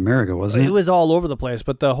Captain America, wasn't it? It was all over the place,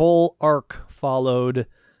 but the whole arc followed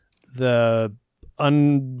the I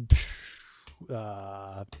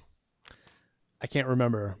can't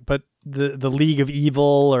remember, but the League of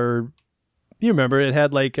Evil, or you remember it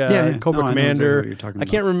had like Cobra Commander. I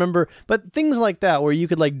can't remember, but things like that where you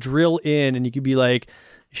could like drill in and you could be like,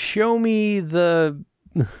 show me the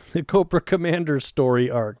Cobra Commander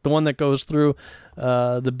story arc, the one that goes through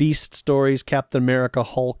the Beast stories, Captain America,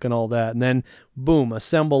 Hulk, and all that, and then boom,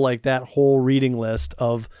 assemble like that whole reading list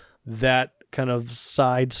of that kind of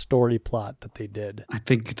side story plot that they did. I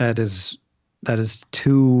think that is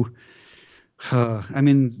too. I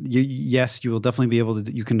mean, yes, you will definitely be able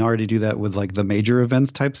to. You can already do that with like the major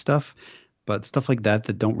events type stuff, but stuff like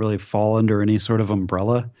that don't really fall under any sort of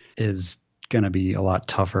umbrella is gonna be a lot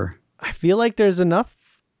tougher. I feel like there's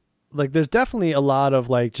enough. Like, there's definitely a lot of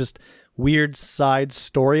like just weird side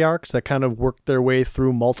story arcs that kind of work their way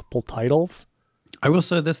through multiple titles. I will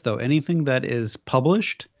say this though: anything that is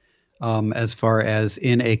published, as far as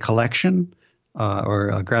in a collection or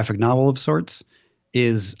a graphic novel of sorts,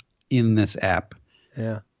 is in this app.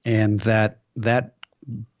 Yeah. And that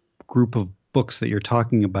group of books that you're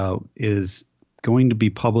talking about is going to be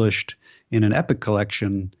published in an Epic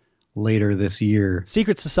collection later this year.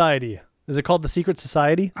 Secret Society. Is it called the Secret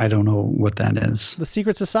Society? I don't know what that is. The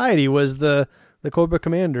Secret Society was the Cobra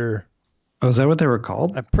Commander. Oh, is that what they were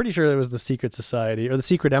called? I'm pretty sure it was the Secret Society or the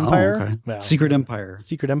Secret Empire. Oh, okay. Wow. Secret Empire.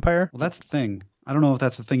 Secret Empire? Well, that's the thing. I don't know if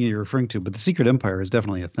that's the thing you're referring to, but the Secret Empire is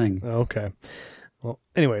definitely a thing. Okay. Well,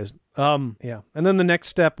 anyways, yeah. And then the next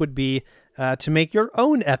step would be to make your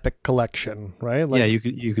own Epic collection, right? Like, yeah,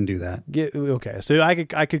 you can do that. Okay, so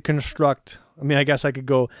I could construct. I mean, I guess I could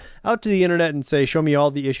go out to the internet and say, show me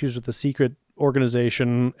all the issues with the Secret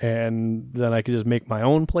organization, and then I could just make my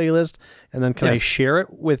own playlist. And then can I share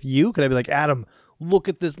it with you? Could I be like, Adam, look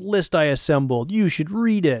at this list I assembled. You should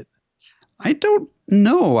read it. I don't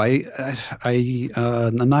know.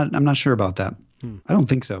 I'm not sure about that. I don't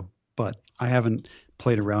think so, but I haven't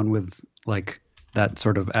played around with like that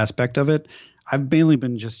sort of aspect of it. I've mainly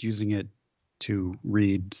been just using it to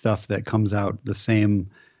read stuff that comes out the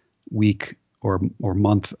same week or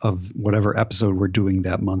month of whatever episode we're doing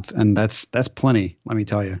that month, and that's plenty, let me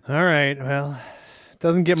tell you. All right, well, it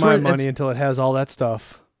doesn't get my money until it has all that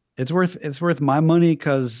stuff. It's worth my money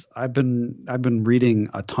because I've been reading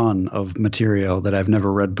a ton of material that I've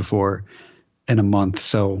never read before in a month.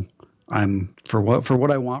 So I'm for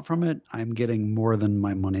what I want from it, I'm getting more than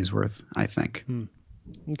my money's worth, I think.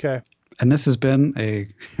 Okay. And this has been a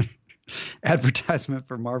advertisement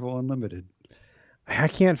for Marvel Unlimited. I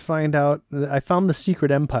can't find out. I found the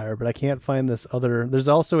Secret Empire, but I can't find this other. There's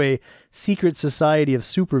also a Secret Society of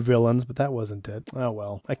Supervillains, but that wasn't it. Oh,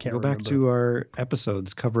 well, I can't remember. Go back to our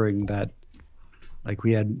episodes covering that. Like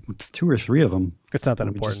we had 2 or 3 of them. It's not that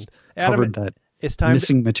important. Adam, covered that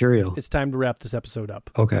missing material. It's time to wrap this episode up.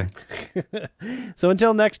 Okay. So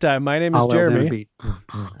until next time, my name is Jeremy.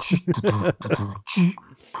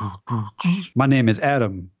 My name is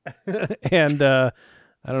Adam. And I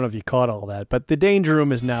don't know if you caught all that, but the Danger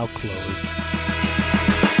Room is now closed.